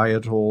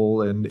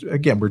varietal. And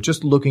again, we're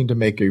just looking to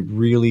make a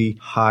really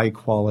high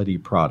quality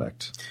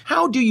product.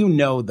 How do you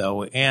know,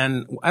 though?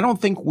 And I don't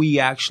think we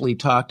actually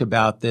talked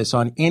about this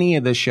on any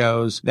of the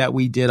shows that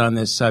we did on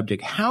this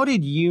subject. How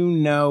did you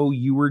know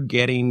you were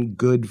getting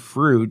good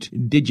fruit?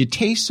 Did you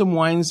taste some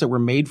wines that were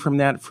made from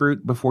that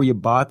fruit before you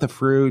bought the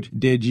fruit?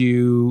 Did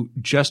you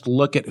just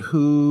look at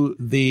who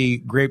the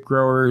grape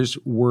growers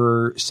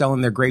were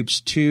selling their grapes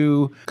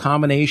to?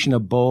 Combination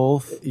of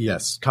both?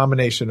 Yes,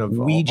 combination of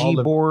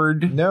Ouija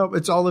board? No,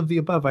 it's all of the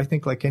above. I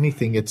think like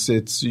anything, it's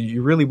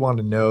you really want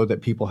to know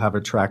that people have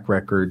a track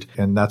record,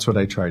 and that's what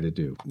I try to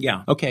do.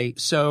 Yeah. Okay.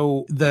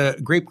 So the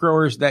grape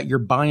growers that you're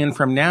buying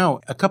from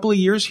now, a couple of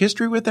years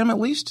history with them at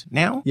least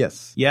now?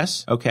 Yes.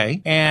 Yes.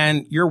 Okay.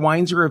 And your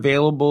wines are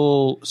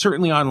available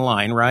certainly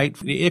online, right?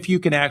 If you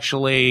can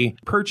actually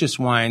purchase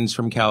wines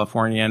from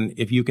California and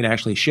if you can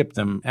actually ship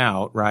them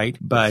out, right?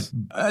 But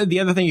the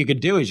other thing you could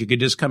do is you could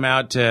just come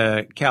out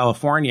to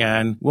California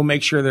and we'll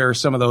make sure there are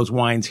some of those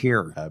wines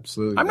here.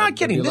 Absolutely. I'm not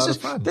kidding.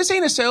 This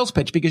ain't a sales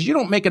pitch because you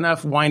don't make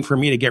enough wine for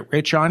me to get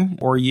rich on,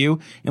 or you,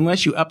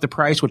 unless you up the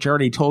price, which I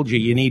already told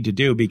you need to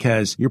do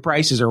because your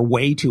prices are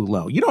way too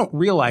low. You don't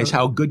realize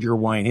how good your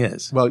wine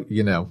is. Well,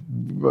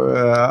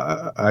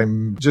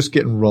 I'm just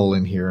getting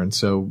rolling here. And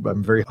so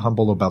I'm very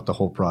humble about the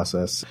whole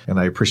process. And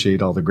I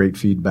appreciate all the great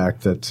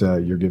feedback that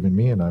you're giving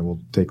me, and I will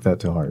take that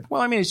to heart.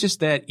 Well, I mean, it's just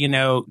that,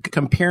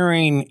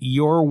 comparing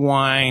your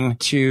wine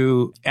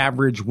to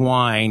average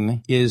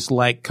wine is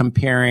like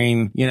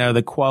comparing,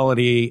 the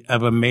quality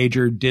of a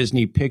major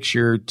Disney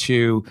picture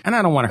to, and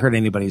I don't want to hurt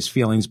anybody's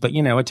feelings, but,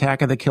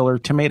 Attack of the Killer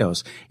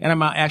Tomatoes. And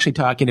I'm actually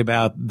talking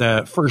about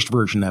the first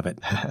version of it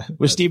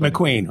with Steve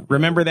McQueen.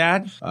 Remember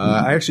that?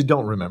 I actually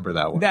don't remember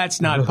that one.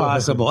 That's not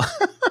possible.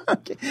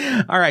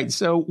 Okay. All right.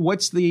 So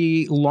what's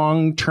the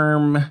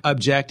long-term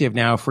objective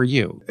now for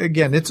you?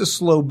 Again, it's a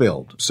slow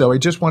build. So I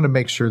just want to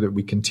make sure that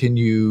we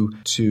continue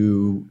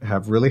to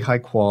have really high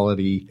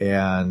quality,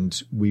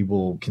 and we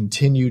will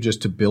continue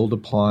just to build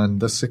upon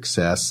the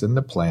success and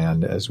the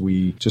plan as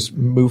we just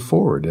move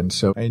forward. And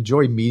so I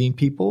enjoy meeting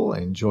people. I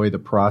enjoy the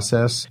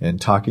process and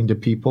talking to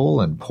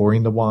people and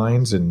pouring the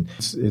wines. And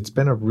it's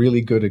been a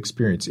really good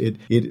experience.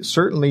 It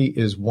certainly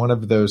is one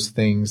of those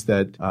things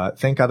that,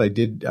 thank God I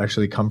did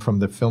actually come from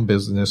the film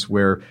business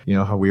where,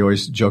 how we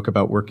always joke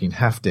about working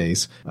half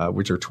days,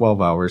 which are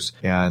 12 hours.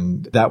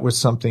 And that was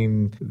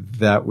something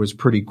that was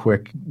pretty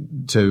quick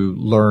to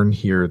learn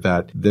here,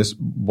 that this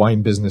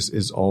wine business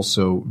is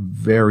also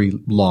very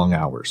long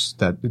hours,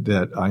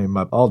 that I am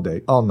up all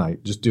day, all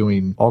night, just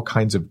doing all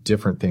kinds of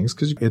different things,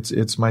 because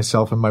it's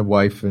myself and my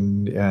wife.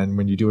 And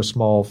when you do a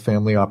small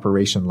family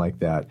operation like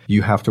that,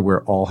 you have to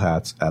wear all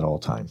hats at all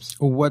times.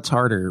 What's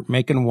harder,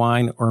 making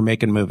wine or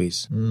making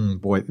movies?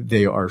 Boy,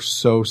 they are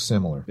so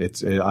similar.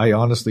 I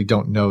honestly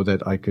don't know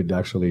that I could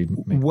actually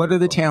make. What are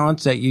the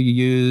talents that you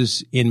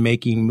use in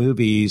making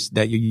movies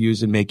that you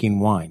use in making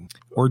wine?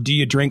 Or do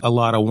you drink a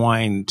lot of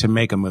wine to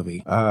make a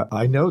movie?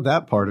 I know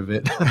that part of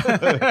it.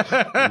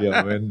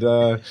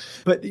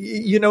 But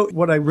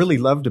what I really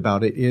loved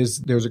about it is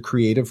there's a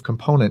creative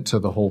component to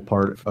the whole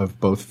part of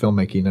both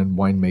filmmaking and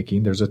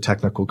winemaking. There's a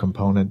technical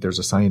component. There's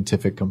a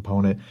scientific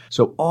component.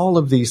 So all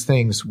of these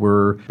things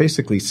were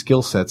basically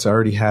skill sets I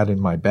already had in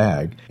my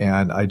bag,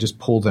 and I just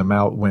pull them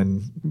out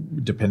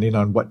depending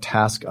on what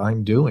task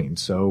I'm doing.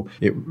 So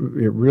it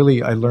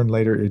really, I learned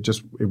later, it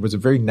was a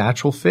very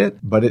natural fit,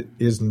 but it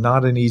is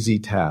not an easy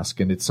task,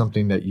 and it's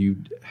something that you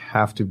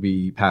have to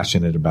be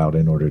passionate about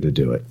in order to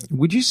do it.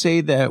 Would you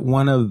say that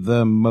one of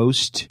the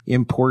most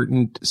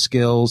important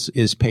skills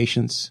is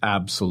patience?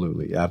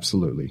 Absolutely.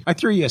 Absolutely. I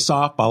threw you a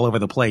softball over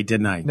the plate,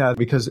 didn't I? No,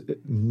 because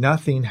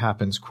nothing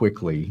happens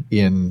quickly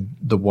in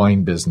the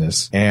wine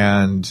business.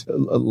 And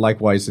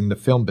likewise in the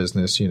film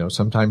business,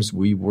 sometimes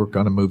we work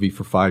on a movie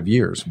for 5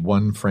 years,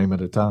 one frame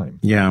at a time.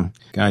 Yeah.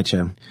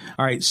 Gotcha.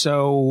 All right.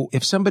 So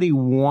if somebody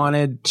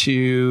wanted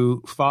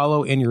to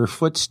follow in your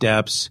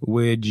footsteps,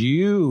 would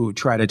you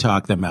try to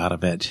talk them out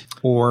of it?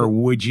 Or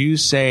would you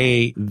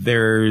say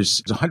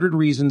there's 100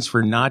 reasons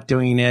for not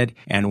doing it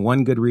and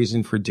one good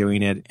reason for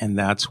doing it, and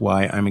that's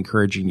why I'm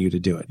encouraging you to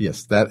do it?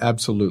 Yes, that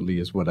absolutely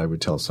is what I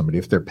would tell somebody.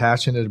 If they're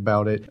passionate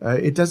about it,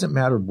 it doesn't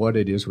matter what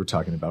it is we're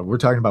talking about. We're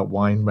talking about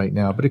wine right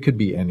now, but it could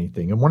be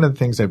anything. And one of the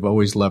things I've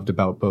always loved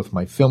about both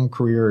my film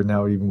career and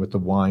now even with the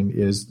wine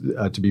is,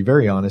 to be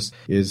very honest,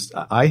 is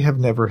I have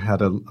never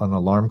had an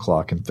alarm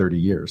clock in 30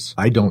 years.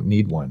 I don't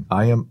need one.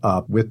 I am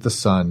up with the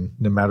sun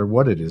no matter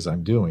what it is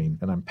I'm doing,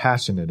 and I'm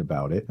passionate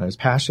about it. I was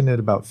passionate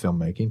about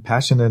filmmaking,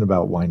 passionate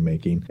about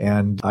winemaking,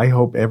 and I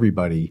hope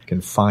everybody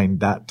can find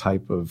that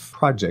type of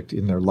project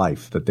in their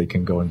life that they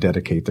can go and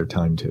dedicate their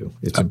time to.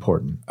 It's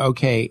important.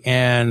 Okay.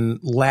 And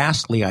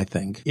lastly, I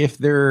think if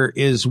there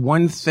is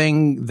one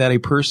thing that a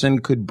person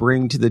could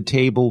bring to the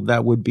table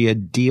that would be a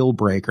deal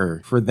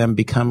breaker for them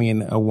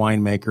becoming a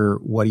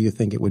winemaker, what do you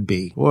think it would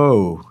be?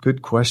 Whoa,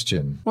 good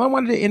question. Well, I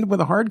wanted to end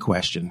with a hard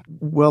question.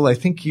 Well, I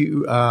think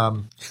you...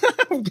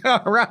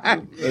 All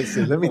right. Let's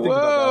see. Let me think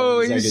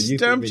Whoa, about that. he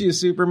stumped you,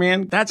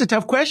 Superman. That's a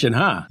tough question,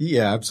 huh?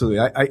 Yeah, absolutely.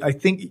 I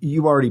think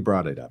you already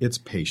brought it up. It's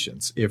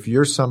patience. If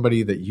you're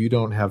somebody that you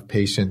don't have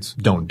patience,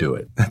 don't do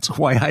it. That's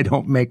why I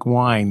don't make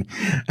wine.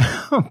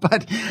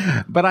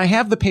 but I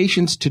have the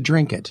patience to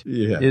drink it.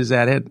 Yeah. Is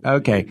that it?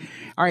 Okay.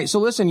 All right. So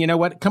listen, you know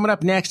what? Coming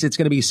up next, it's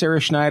going to be Sarah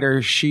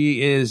Schneider.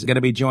 She is going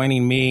to be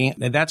joining me.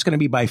 That's going to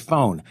be by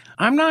phone.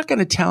 I'm not going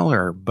to tell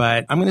her,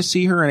 but I'm going to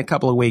see her in a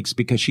couple of weeks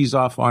because she's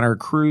off on her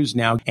cruise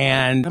now.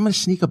 And I'm going to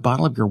sneak a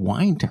bottle of your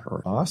wine to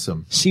her.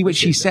 Awesome. See what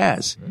she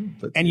says.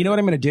 And you know what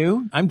I'm going to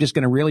do? I'm just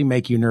going to really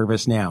make you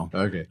nervous now.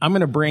 Okay. I'm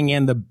going to bring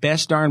in the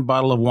best darn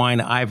bottle of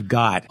wine I've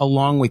got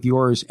along with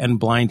yours and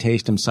blind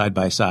taste them side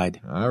by side.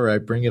 All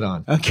right. Bring it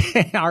on.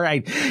 Okay. All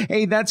right.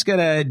 Hey, that's going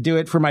to do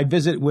it for my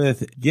visit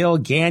with Gil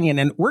Gagnon.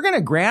 And we're going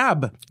to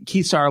grab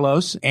Keith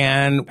Sarlos.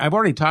 And I've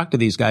already talked to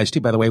these guys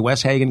too, by the way,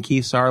 Wes Hagen,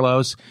 Keith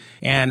Sarlos,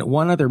 and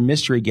one other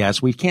mystery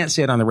guest. We can't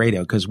say it on the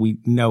radio because we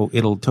know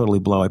it'll totally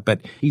blow it,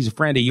 but he's a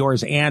friend of yours.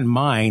 yours and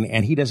mine,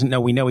 and he doesn't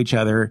know we know each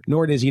other,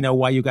 nor does he know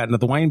why you got into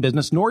the wine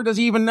business, nor does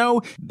he even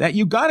know that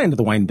you got into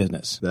the wine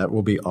business. That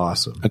will be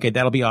awesome. Okay,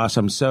 that'll be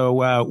awesome.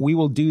 So we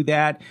will do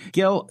that.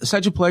 Gil,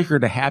 such a pleasure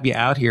to have you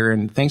out here,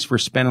 and thanks for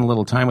spending a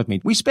little time with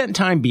me. We spent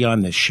time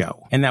beyond this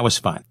show, and that was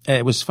fun.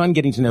 It was fun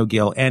getting to know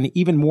Gil, and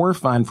even more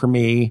fun for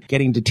me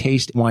getting to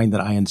taste wine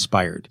that I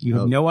inspired. You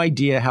have no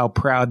idea how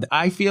proud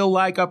I feel,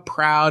 like a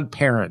proud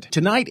parent.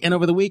 Tonight and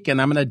over the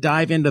weekend, I'm going to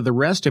dive into the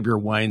rest of your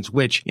wines,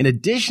 which, in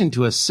addition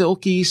to a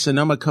silky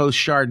Sonoma Coast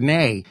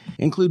Chardonnay,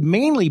 include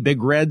mainly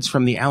big reds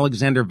from the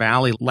Alexander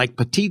Valley, like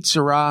Petite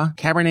Syrah,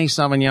 Cabernet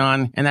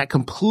Sauvignon, and that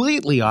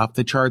completely off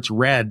the charts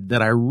red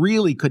that I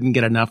really couldn't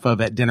get enough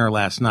of at dinner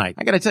last night.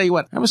 I got to tell you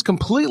what, I was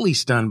completely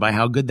stunned by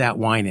how good that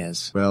wine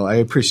is. Well, I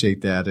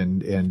appreciate that,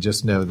 and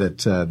just know that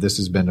this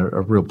has been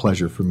a real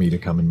pleasure for me to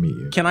come and meet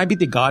you. Can I be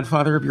the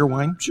godfather of your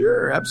wine?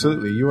 Sure,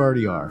 absolutely. You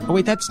already are. Oh,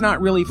 wait, that's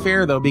not really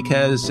fair, though,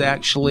 because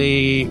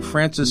actually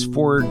Francis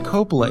Ford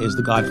Coppola is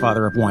the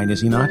godfather of wine,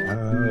 is he not?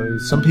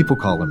 Some people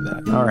call him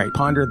that. All right,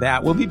 ponder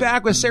that. We'll be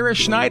back with Sarah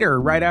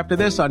Schneider right after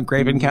this on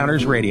Grape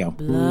Encounters Radio.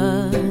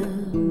 Blood,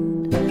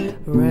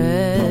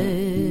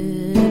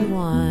 red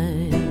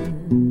wine.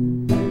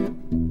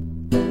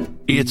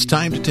 It's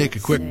time to take a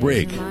quick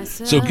break,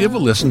 so give a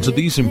listen to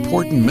these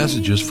important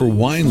messages for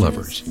wine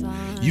lovers.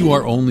 You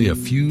are only a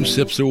few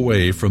sips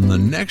away from the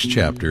next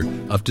chapter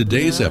of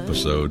today's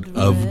episode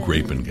of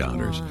Grape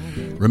Encounters.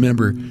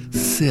 Remember,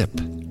 sip,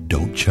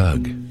 don't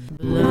chug.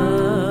 Blood,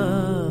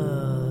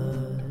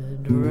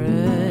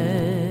 red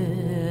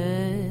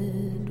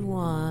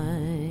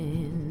wine.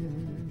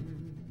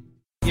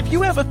 If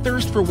you have a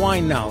thirst for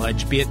wine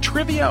knowledge, be it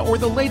trivia or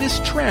the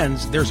latest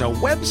trends, there's a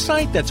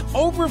website that's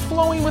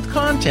overflowing with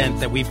content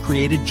that we've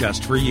created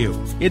just for you.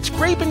 It's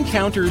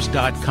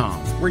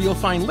grapeencounters.com, where you'll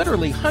find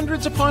literally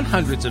hundreds upon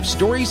hundreds of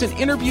stories and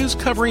interviews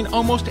covering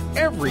almost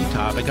every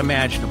topic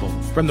imaginable.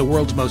 From the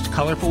world's most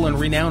colorful and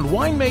renowned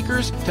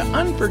winemakers to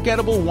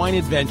unforgettable wine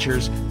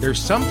adventures, there's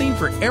something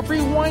for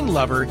every wine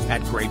lover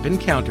at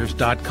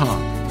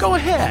grapeencounters.com. Go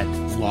ahead,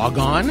 log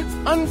on,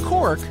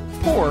 uncork,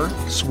 pour,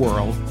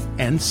 swirl,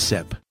 and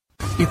sip.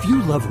 If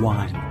you love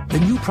wine,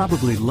 then you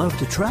probably love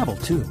to travel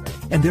too.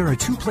 And there are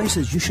two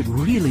places you should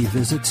really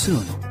visit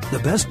soon. The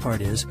best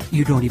part is,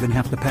 you don't even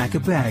have to pack a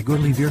bag or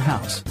leave your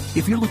house.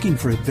 If you're looking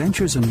for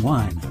adventures in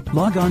wine,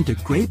 log on to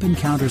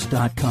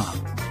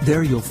grapeencounters.com.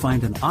 There you'll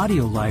find an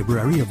audio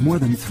library of more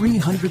than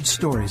 300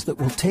 stories that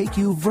will take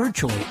you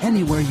virtually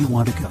anywhere you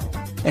want to go.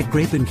 At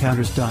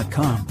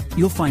grapeencounters.com,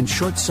 you'll find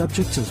short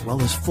subjects as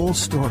well as full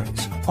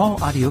stories.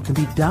 All audio can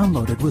be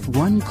downloaded with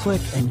one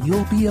click, and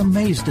you'll be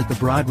amazed at the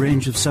broad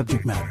range of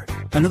subject matter.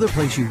 Another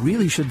place you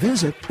really should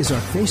visit is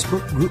our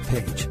Facebook group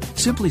page.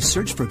 Simply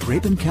search for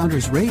Grape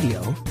Encounters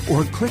Radio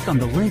or click on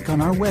the link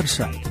on our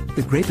website.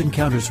 The Grape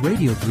Encounters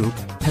Radio group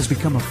has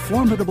become a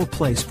formidable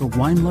place for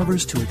wine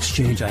lovers to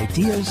exchange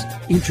ideas,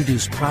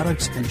 introduce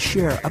products, and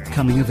share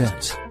upcoming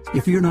events.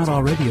 If you're not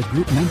already a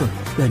group member,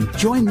 then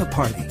join the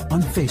party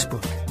on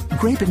Facebook.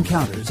 Grape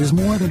Encounters is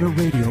more than a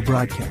radio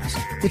broadcast.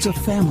 It's a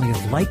family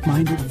of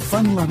like-minded,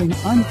 fun-loving,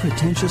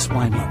 unpretentious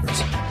wine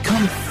lovers.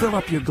 Come fill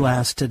up your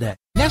glass today.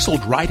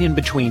 Nestled right in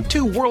between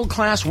two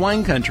world-class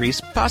wine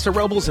countries, Paso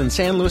Robles and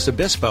San Luis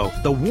Obispo,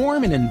 the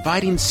warm and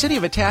inviting city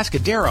of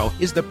Atascadero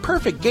is the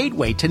perfect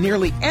gateway to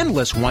nearly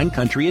endless wine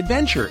country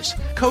adventures.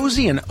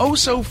 Cozy and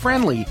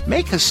oh-so-friendly,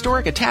 make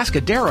historic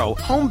Atascadero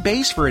home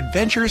base for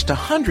adventures to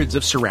hundreds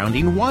of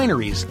surrounding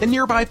wineries, the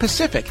nearby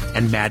Pacific,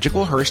 and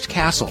magical Hearst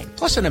Castle,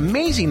 plus an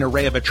amazing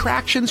array of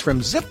attractions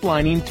from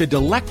ziplining to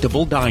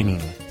delectable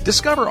dining.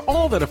 Discover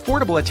all that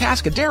affordable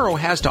Atascadero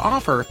has to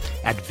offer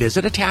at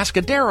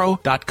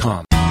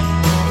visitatascadero.com.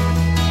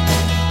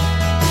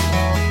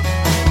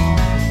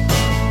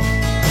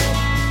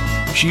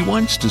 She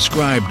once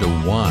described a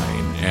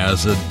wine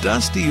as a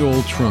dusty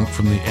old trunk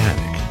from the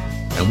attic,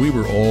 and we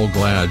were all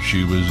glad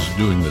she was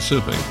doing the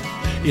sipping.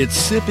 It's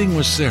Sipping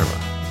with Sarah,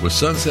 with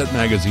Sunset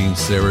Magazine's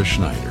Sarah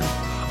Schneider,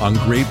 on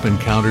Grape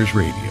Encounters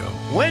Radio.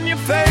 When your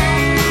face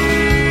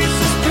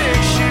is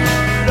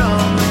pictured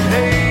on the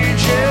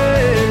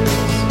pages,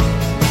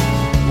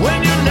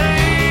 when your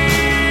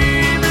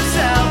name is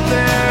out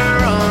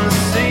there on the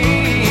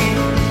scene,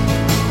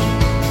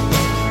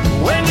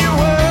 when your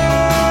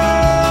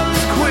world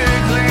is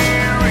quickly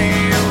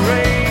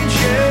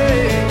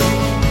rearranging,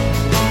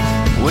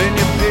 when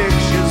your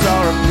pictures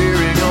are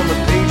appearing on the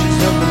pages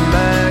of the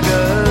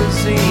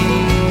magazine.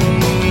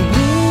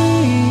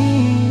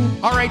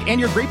 All right, and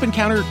your Grape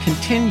Encounter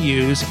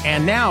continues,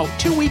 and now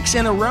 2 weeks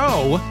in a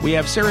row, we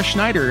have Sarah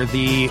Schneider,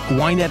 the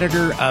wine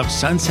editor of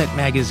Sunset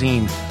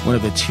Magazine, one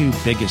of the two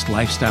biggest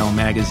lifestyle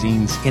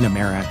magazines in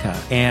America.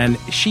 And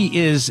she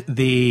is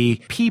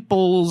the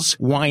People's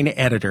Wine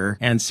Editor.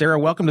 And Sarah,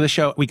 welcome to the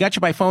show. We got you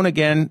by phone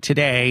again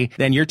today.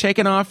 Then you're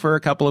taking off for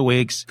a couple of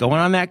weeks, going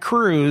on that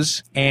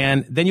cruise,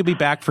 and then you'll be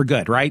back for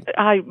good, right?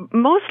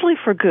 Mostly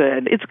for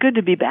good. It's good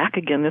to be back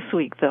again this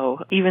week,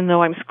 though, even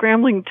though I'm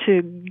scrambling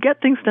to get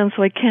things done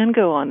so I can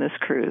go go on this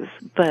cruise,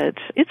 but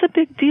it's a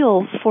big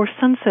deal for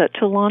Sunset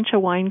to launch a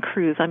wine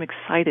cruise. I'm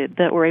excited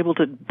that we're able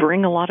to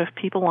bring a lot of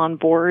people on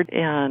board,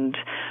 and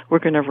we're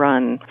going to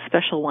run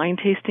special wine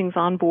tastings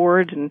on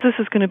board. And this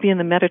is going to be in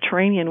the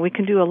Mediterranean. We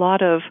can do a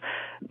lot of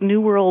New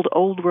World,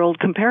 Old World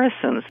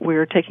comparisons.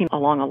 We're taking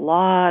along a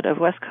lot of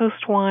West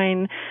Coast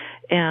wine,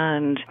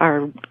 and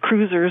our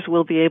cruisers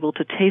will be able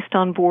to taste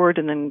on board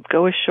and then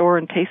go ashore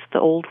and taste the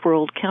Old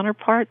World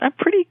counterpart. I'm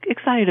pretty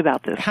excited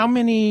about this. How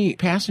many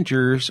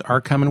passengers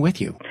are coming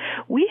with you?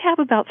 We have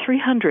about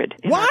 300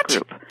 in our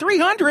group.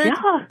 300?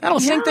 Yeah.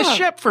 That'll sink the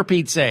ship, for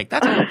Pete's sake.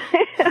 That's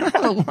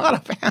a lot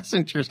of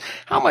passengers.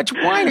 How much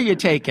wine are you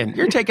taking?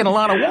 You're taking a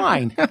lot of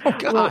wine. Oh,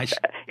 gosh.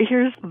 Well,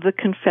 here's the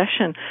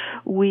confession.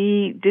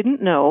 We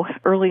didn't know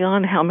early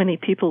on how many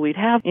people we'd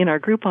have in our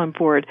group on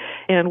board,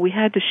 and we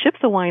had to ship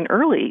the wine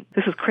early.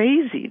 This is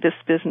crazy, this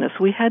business.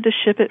 We had to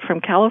ship it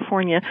from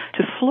California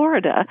to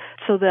Florida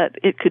so that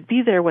it could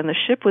be there when the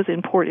ship was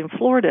in port in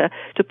Florida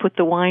to put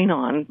the wine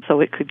on so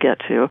it could get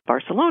to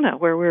Barcelona,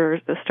 where we're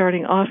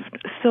starting off.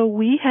 So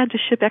we had to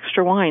ship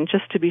extra wine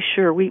just to be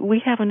sure.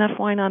 We have enough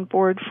wine on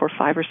board for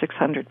 500 or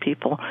 600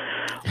 people.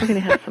 We're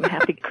going to have some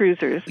happy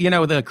cruisers. You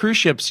know, the cruise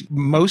ships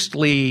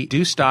mostly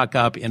do stock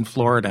up in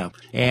Florida,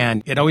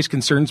 and it always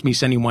concerns me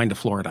sending wine to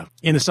Florida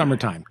in the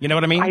summertime. You know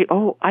what I mean?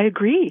 I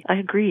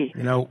agree.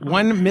 You know,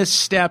 one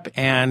misstep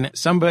and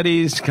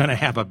somebody's going to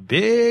have a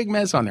big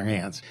mess on their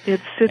hands.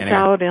 It sits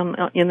out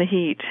in the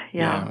heat.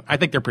 Yeah. I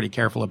think they're pretty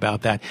careful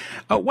about that.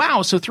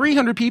 Wow. So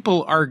 300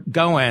 people are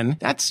going.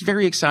 That's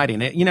very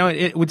exciting.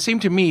 It would seem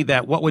to me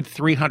that what would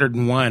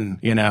 301,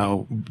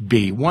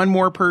 be? One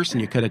more person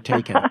you could have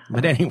taken.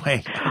 But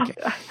anyway. Okay.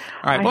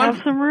 All right. I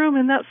have some room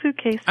in that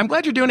suitcase. I'm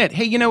glad you're doing it.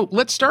 Hey,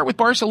 let's start with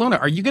Barcelona.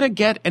 Are you going to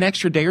get an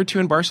extra day or two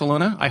in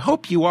Barcelona? I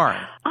hope you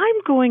are.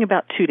 I'm going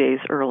about 2 days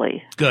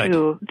early. Good.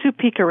 To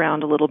peek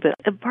around a little bit.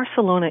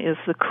 Barcelona is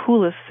the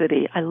coolest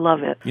city. I love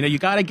it. You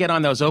got to get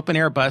on those open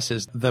air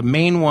buses. The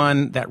main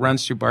one that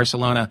runs through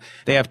Barcelona,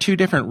 they have two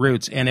different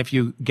routes. And if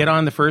you get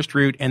on the first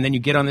route and then you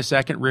get on the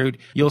second route,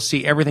 you'll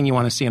see everything you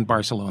want to see in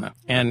Barcelona.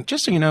 And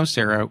just so you know,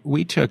 Sarah,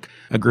 we took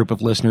a group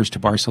of listeners to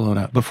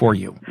Barcelona before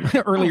you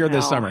earlier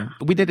this summer.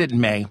 We did it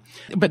in May,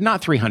 but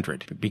not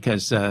 300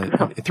 because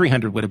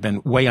 300 would have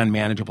been way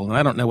unmanageable. And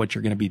I don't know what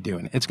you're going to be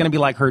doing. It's going to be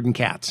like herding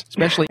cats,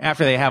 especially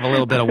after they have a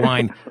little bit of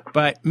wine.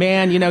 But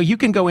man, you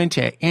can go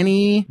into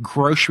any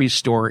grocery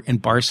store in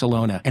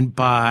Barcelona and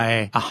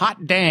buy a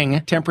hot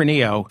dang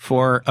Tempranillo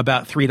for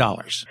about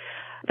 $3.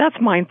 That's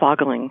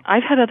mind-boggling.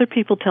 I've had other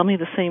people tell me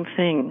the same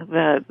thing,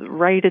 that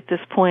right at this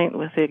point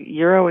with the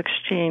euro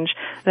exchange,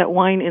 that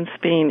wine in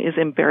Spain is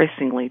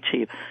embarrassingly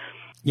cheap.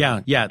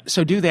 Yeah.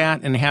 So do that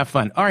and have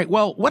fun. All right.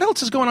 Well, what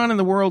else is going on in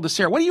the world,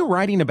 Sarah? What are you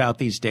writing about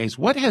these days?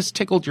 What has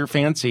tickled your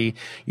fancy?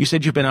 You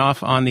said you've been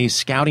off on these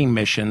scouting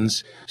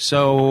missions.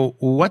 So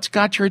what's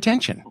got your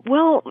attention?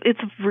 Well,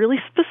 it's really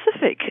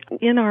specific.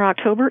 In our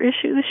October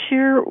issue this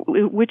year,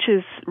 which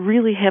is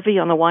really heavy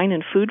on the wine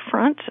and food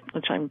front,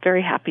 which I'm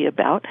very happy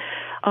about,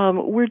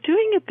 we're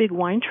doing a big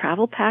wine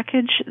travel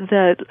package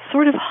that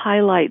sort of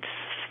highlights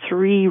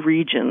 3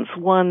 regions.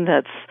 One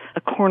that's a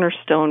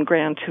cornerstone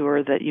grand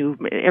tour that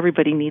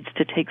everybody needs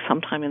to take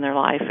sometime in their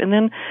life, and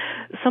then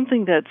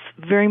something that's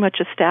very much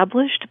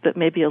established but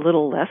maybe a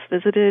little less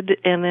visited,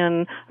 and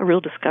then a real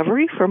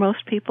discovery for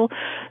most people.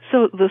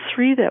 So the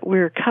 3 that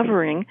we're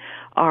covering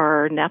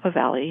are Napa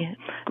Valley.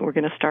 We're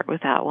going to start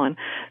with that one.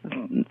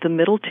 The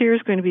middle tier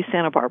is going to be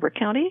Santa Barbara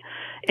County,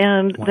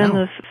 and then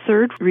the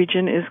 3rd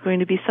region is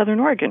going to be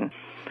Southern Oregon.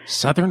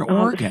 Southern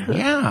Oregon,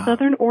 yeah.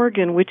 Southern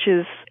Oregon, which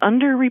is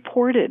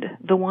underreported.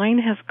 The wine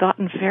has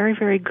gotten very,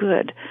 very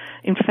good.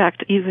 In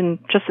fact, even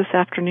just this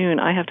afternoon,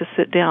 I have to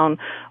sit down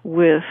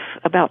with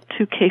about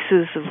 2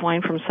 cases of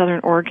wine from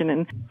Southern Oregon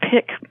and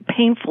pick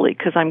painfully,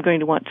 because I'm going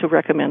to want to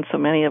recommend so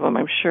many of them,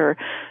 I'm sure,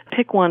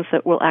 pick ones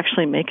that will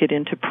actually make it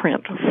into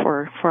print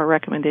for our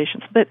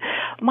recommendations. But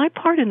my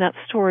part in that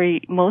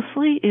story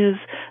mostly is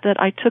that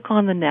I took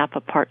on the Napa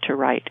part to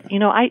write.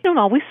 I don't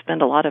always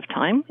spend a lot of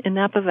time in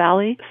Napa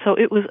Valley, so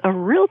it was a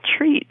real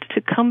treat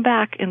to come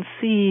back and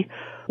see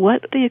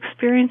what the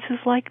experience is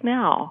like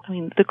now. I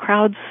mean, the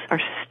crowds are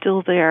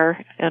still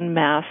there en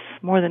masse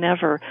more than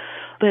ever,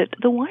 but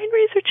the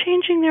wineries are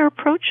changing their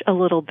approach a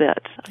little bit.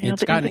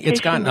 It's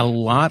gotten a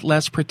lot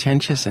less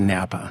pretentious in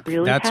Napa.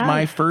 Really That's has.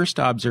 my first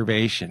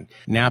observation.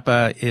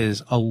 Napa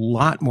is a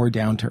lot more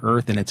down to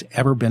earth than it's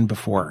ever been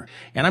before.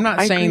 And I'm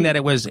not saying that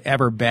it was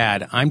ever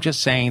bad. I'm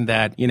just saying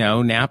that,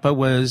 Napa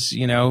was,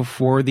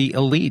 for the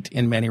elite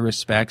in many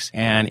respects,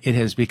 and it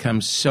has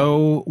become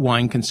so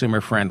wine consumer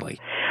friendly.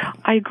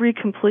 I agree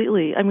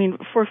completely. I mean,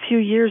 for a few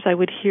years I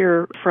would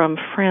hear from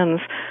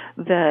friends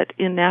that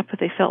in Napa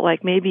they felt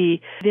like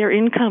maybe their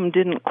income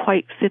didn't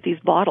quite fit these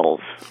bottles,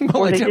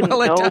 or they didn't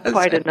know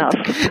quite enough.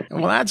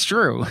 Well, that's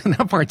true.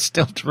 That part's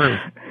still true.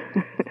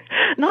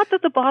 Not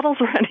that the bottles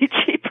were any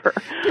cheaper.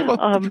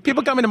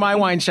 People come into my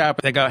wine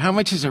shop, they go, how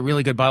much is a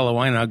really good bottle of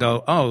wine? And I'll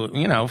go,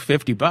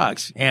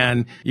 $50.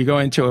 And you go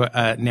into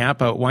a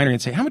Napa winery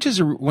and say, how much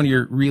is one of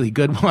your really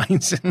good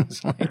wines? And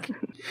it's like,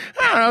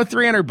 I don't know,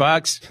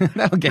 $300.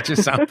 That'll get you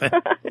something.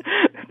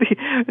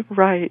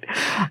 Right.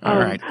 All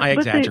right. I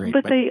exaggerate.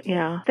 But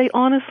they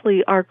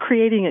honestly are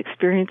creating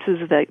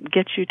experiences that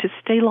get you to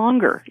stay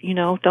longer. You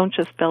know, don't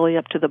just belly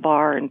up to the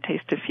bar and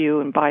taste a few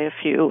and buy a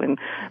few and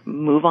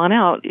move on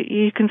out.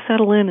 You can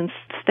settle in and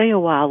stay a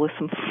while with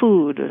some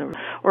food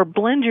or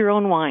blend your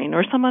own wine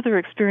or some other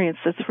experience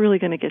that's really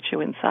going to get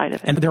you inside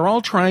of it. And they're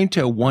all trying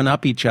to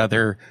one-up each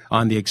other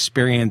on the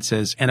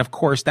experiences. And of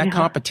course, that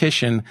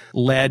competition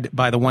led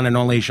by the one and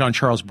only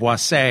Jean-Charles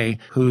Boisset,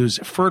 whose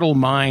fertile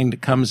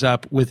mind comes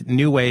up with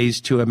new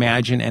ways to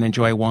imagine and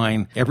enjoy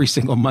wine every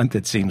single month,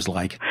 it seems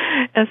like.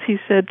 As he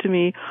said to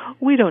me,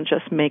 we don't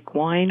just make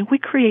wine, we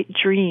create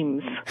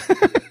dreams.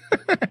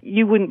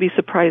 You wouldn't be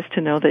surprised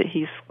to know that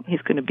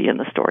he's going to be in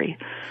the story.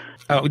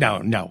 Oh,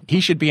 no. He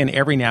should be in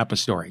every Napa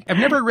story. I've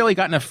never really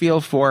gotten a feel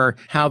for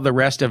how the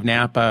rest of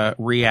Napa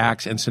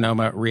reacts and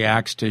Sonoma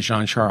reacts to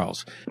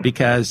Jean-Charles,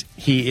 because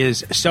he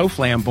is so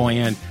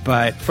flamboyant,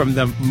 but from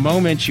the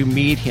moment you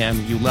meet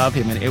him, you love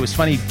him. And it was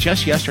funny,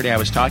 just yesterday I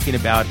was talking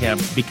about him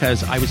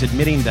because I was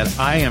admitting that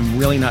I am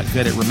really not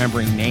good at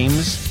remembering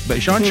names, but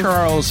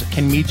Jean-Charles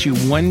can meet you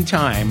one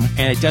time,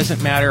 and it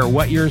doesn't matter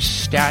what your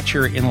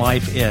stature in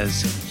life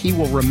is. He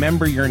will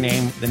remember your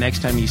name the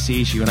next time he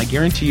sees you. And I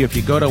guarantee you, if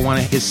you go to one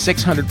of his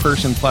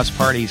 600-person plus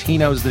parties, he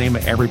knows the name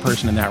of every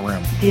person in that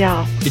room.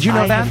 Yeah. Did you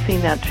know that? I've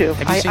seen that, too.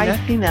 Have you seen that?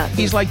 I've seen that.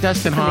 He's like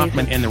Dustin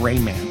Hoffman in The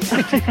Rain Man.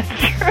 That's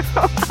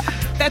true.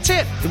 That's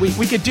it.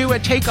 We could do a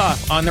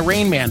takeoff on The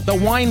Rain Man, the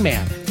Wine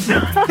Man.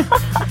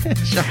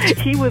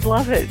 He would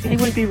love it. He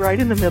would be right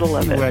in the middle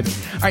of it. Would.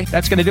 All right,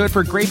 that's going to do it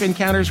for Grape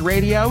Encounters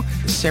Radio.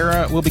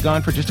 Sarah will be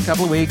gone for just a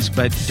couple of weeks,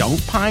 but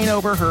don't pine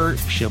over her.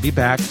 She'll be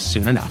back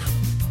soon enough.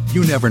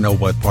 You never know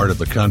what part of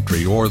the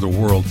country or the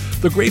world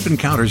the Grape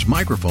Encounters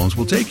microphones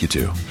will take you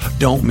to.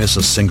 Don't miss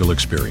a single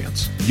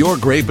experience. Your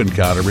Grape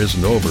Encounter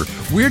isn't over.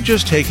 We're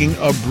just taking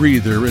a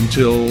breather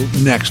until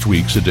next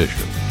week's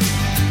edition.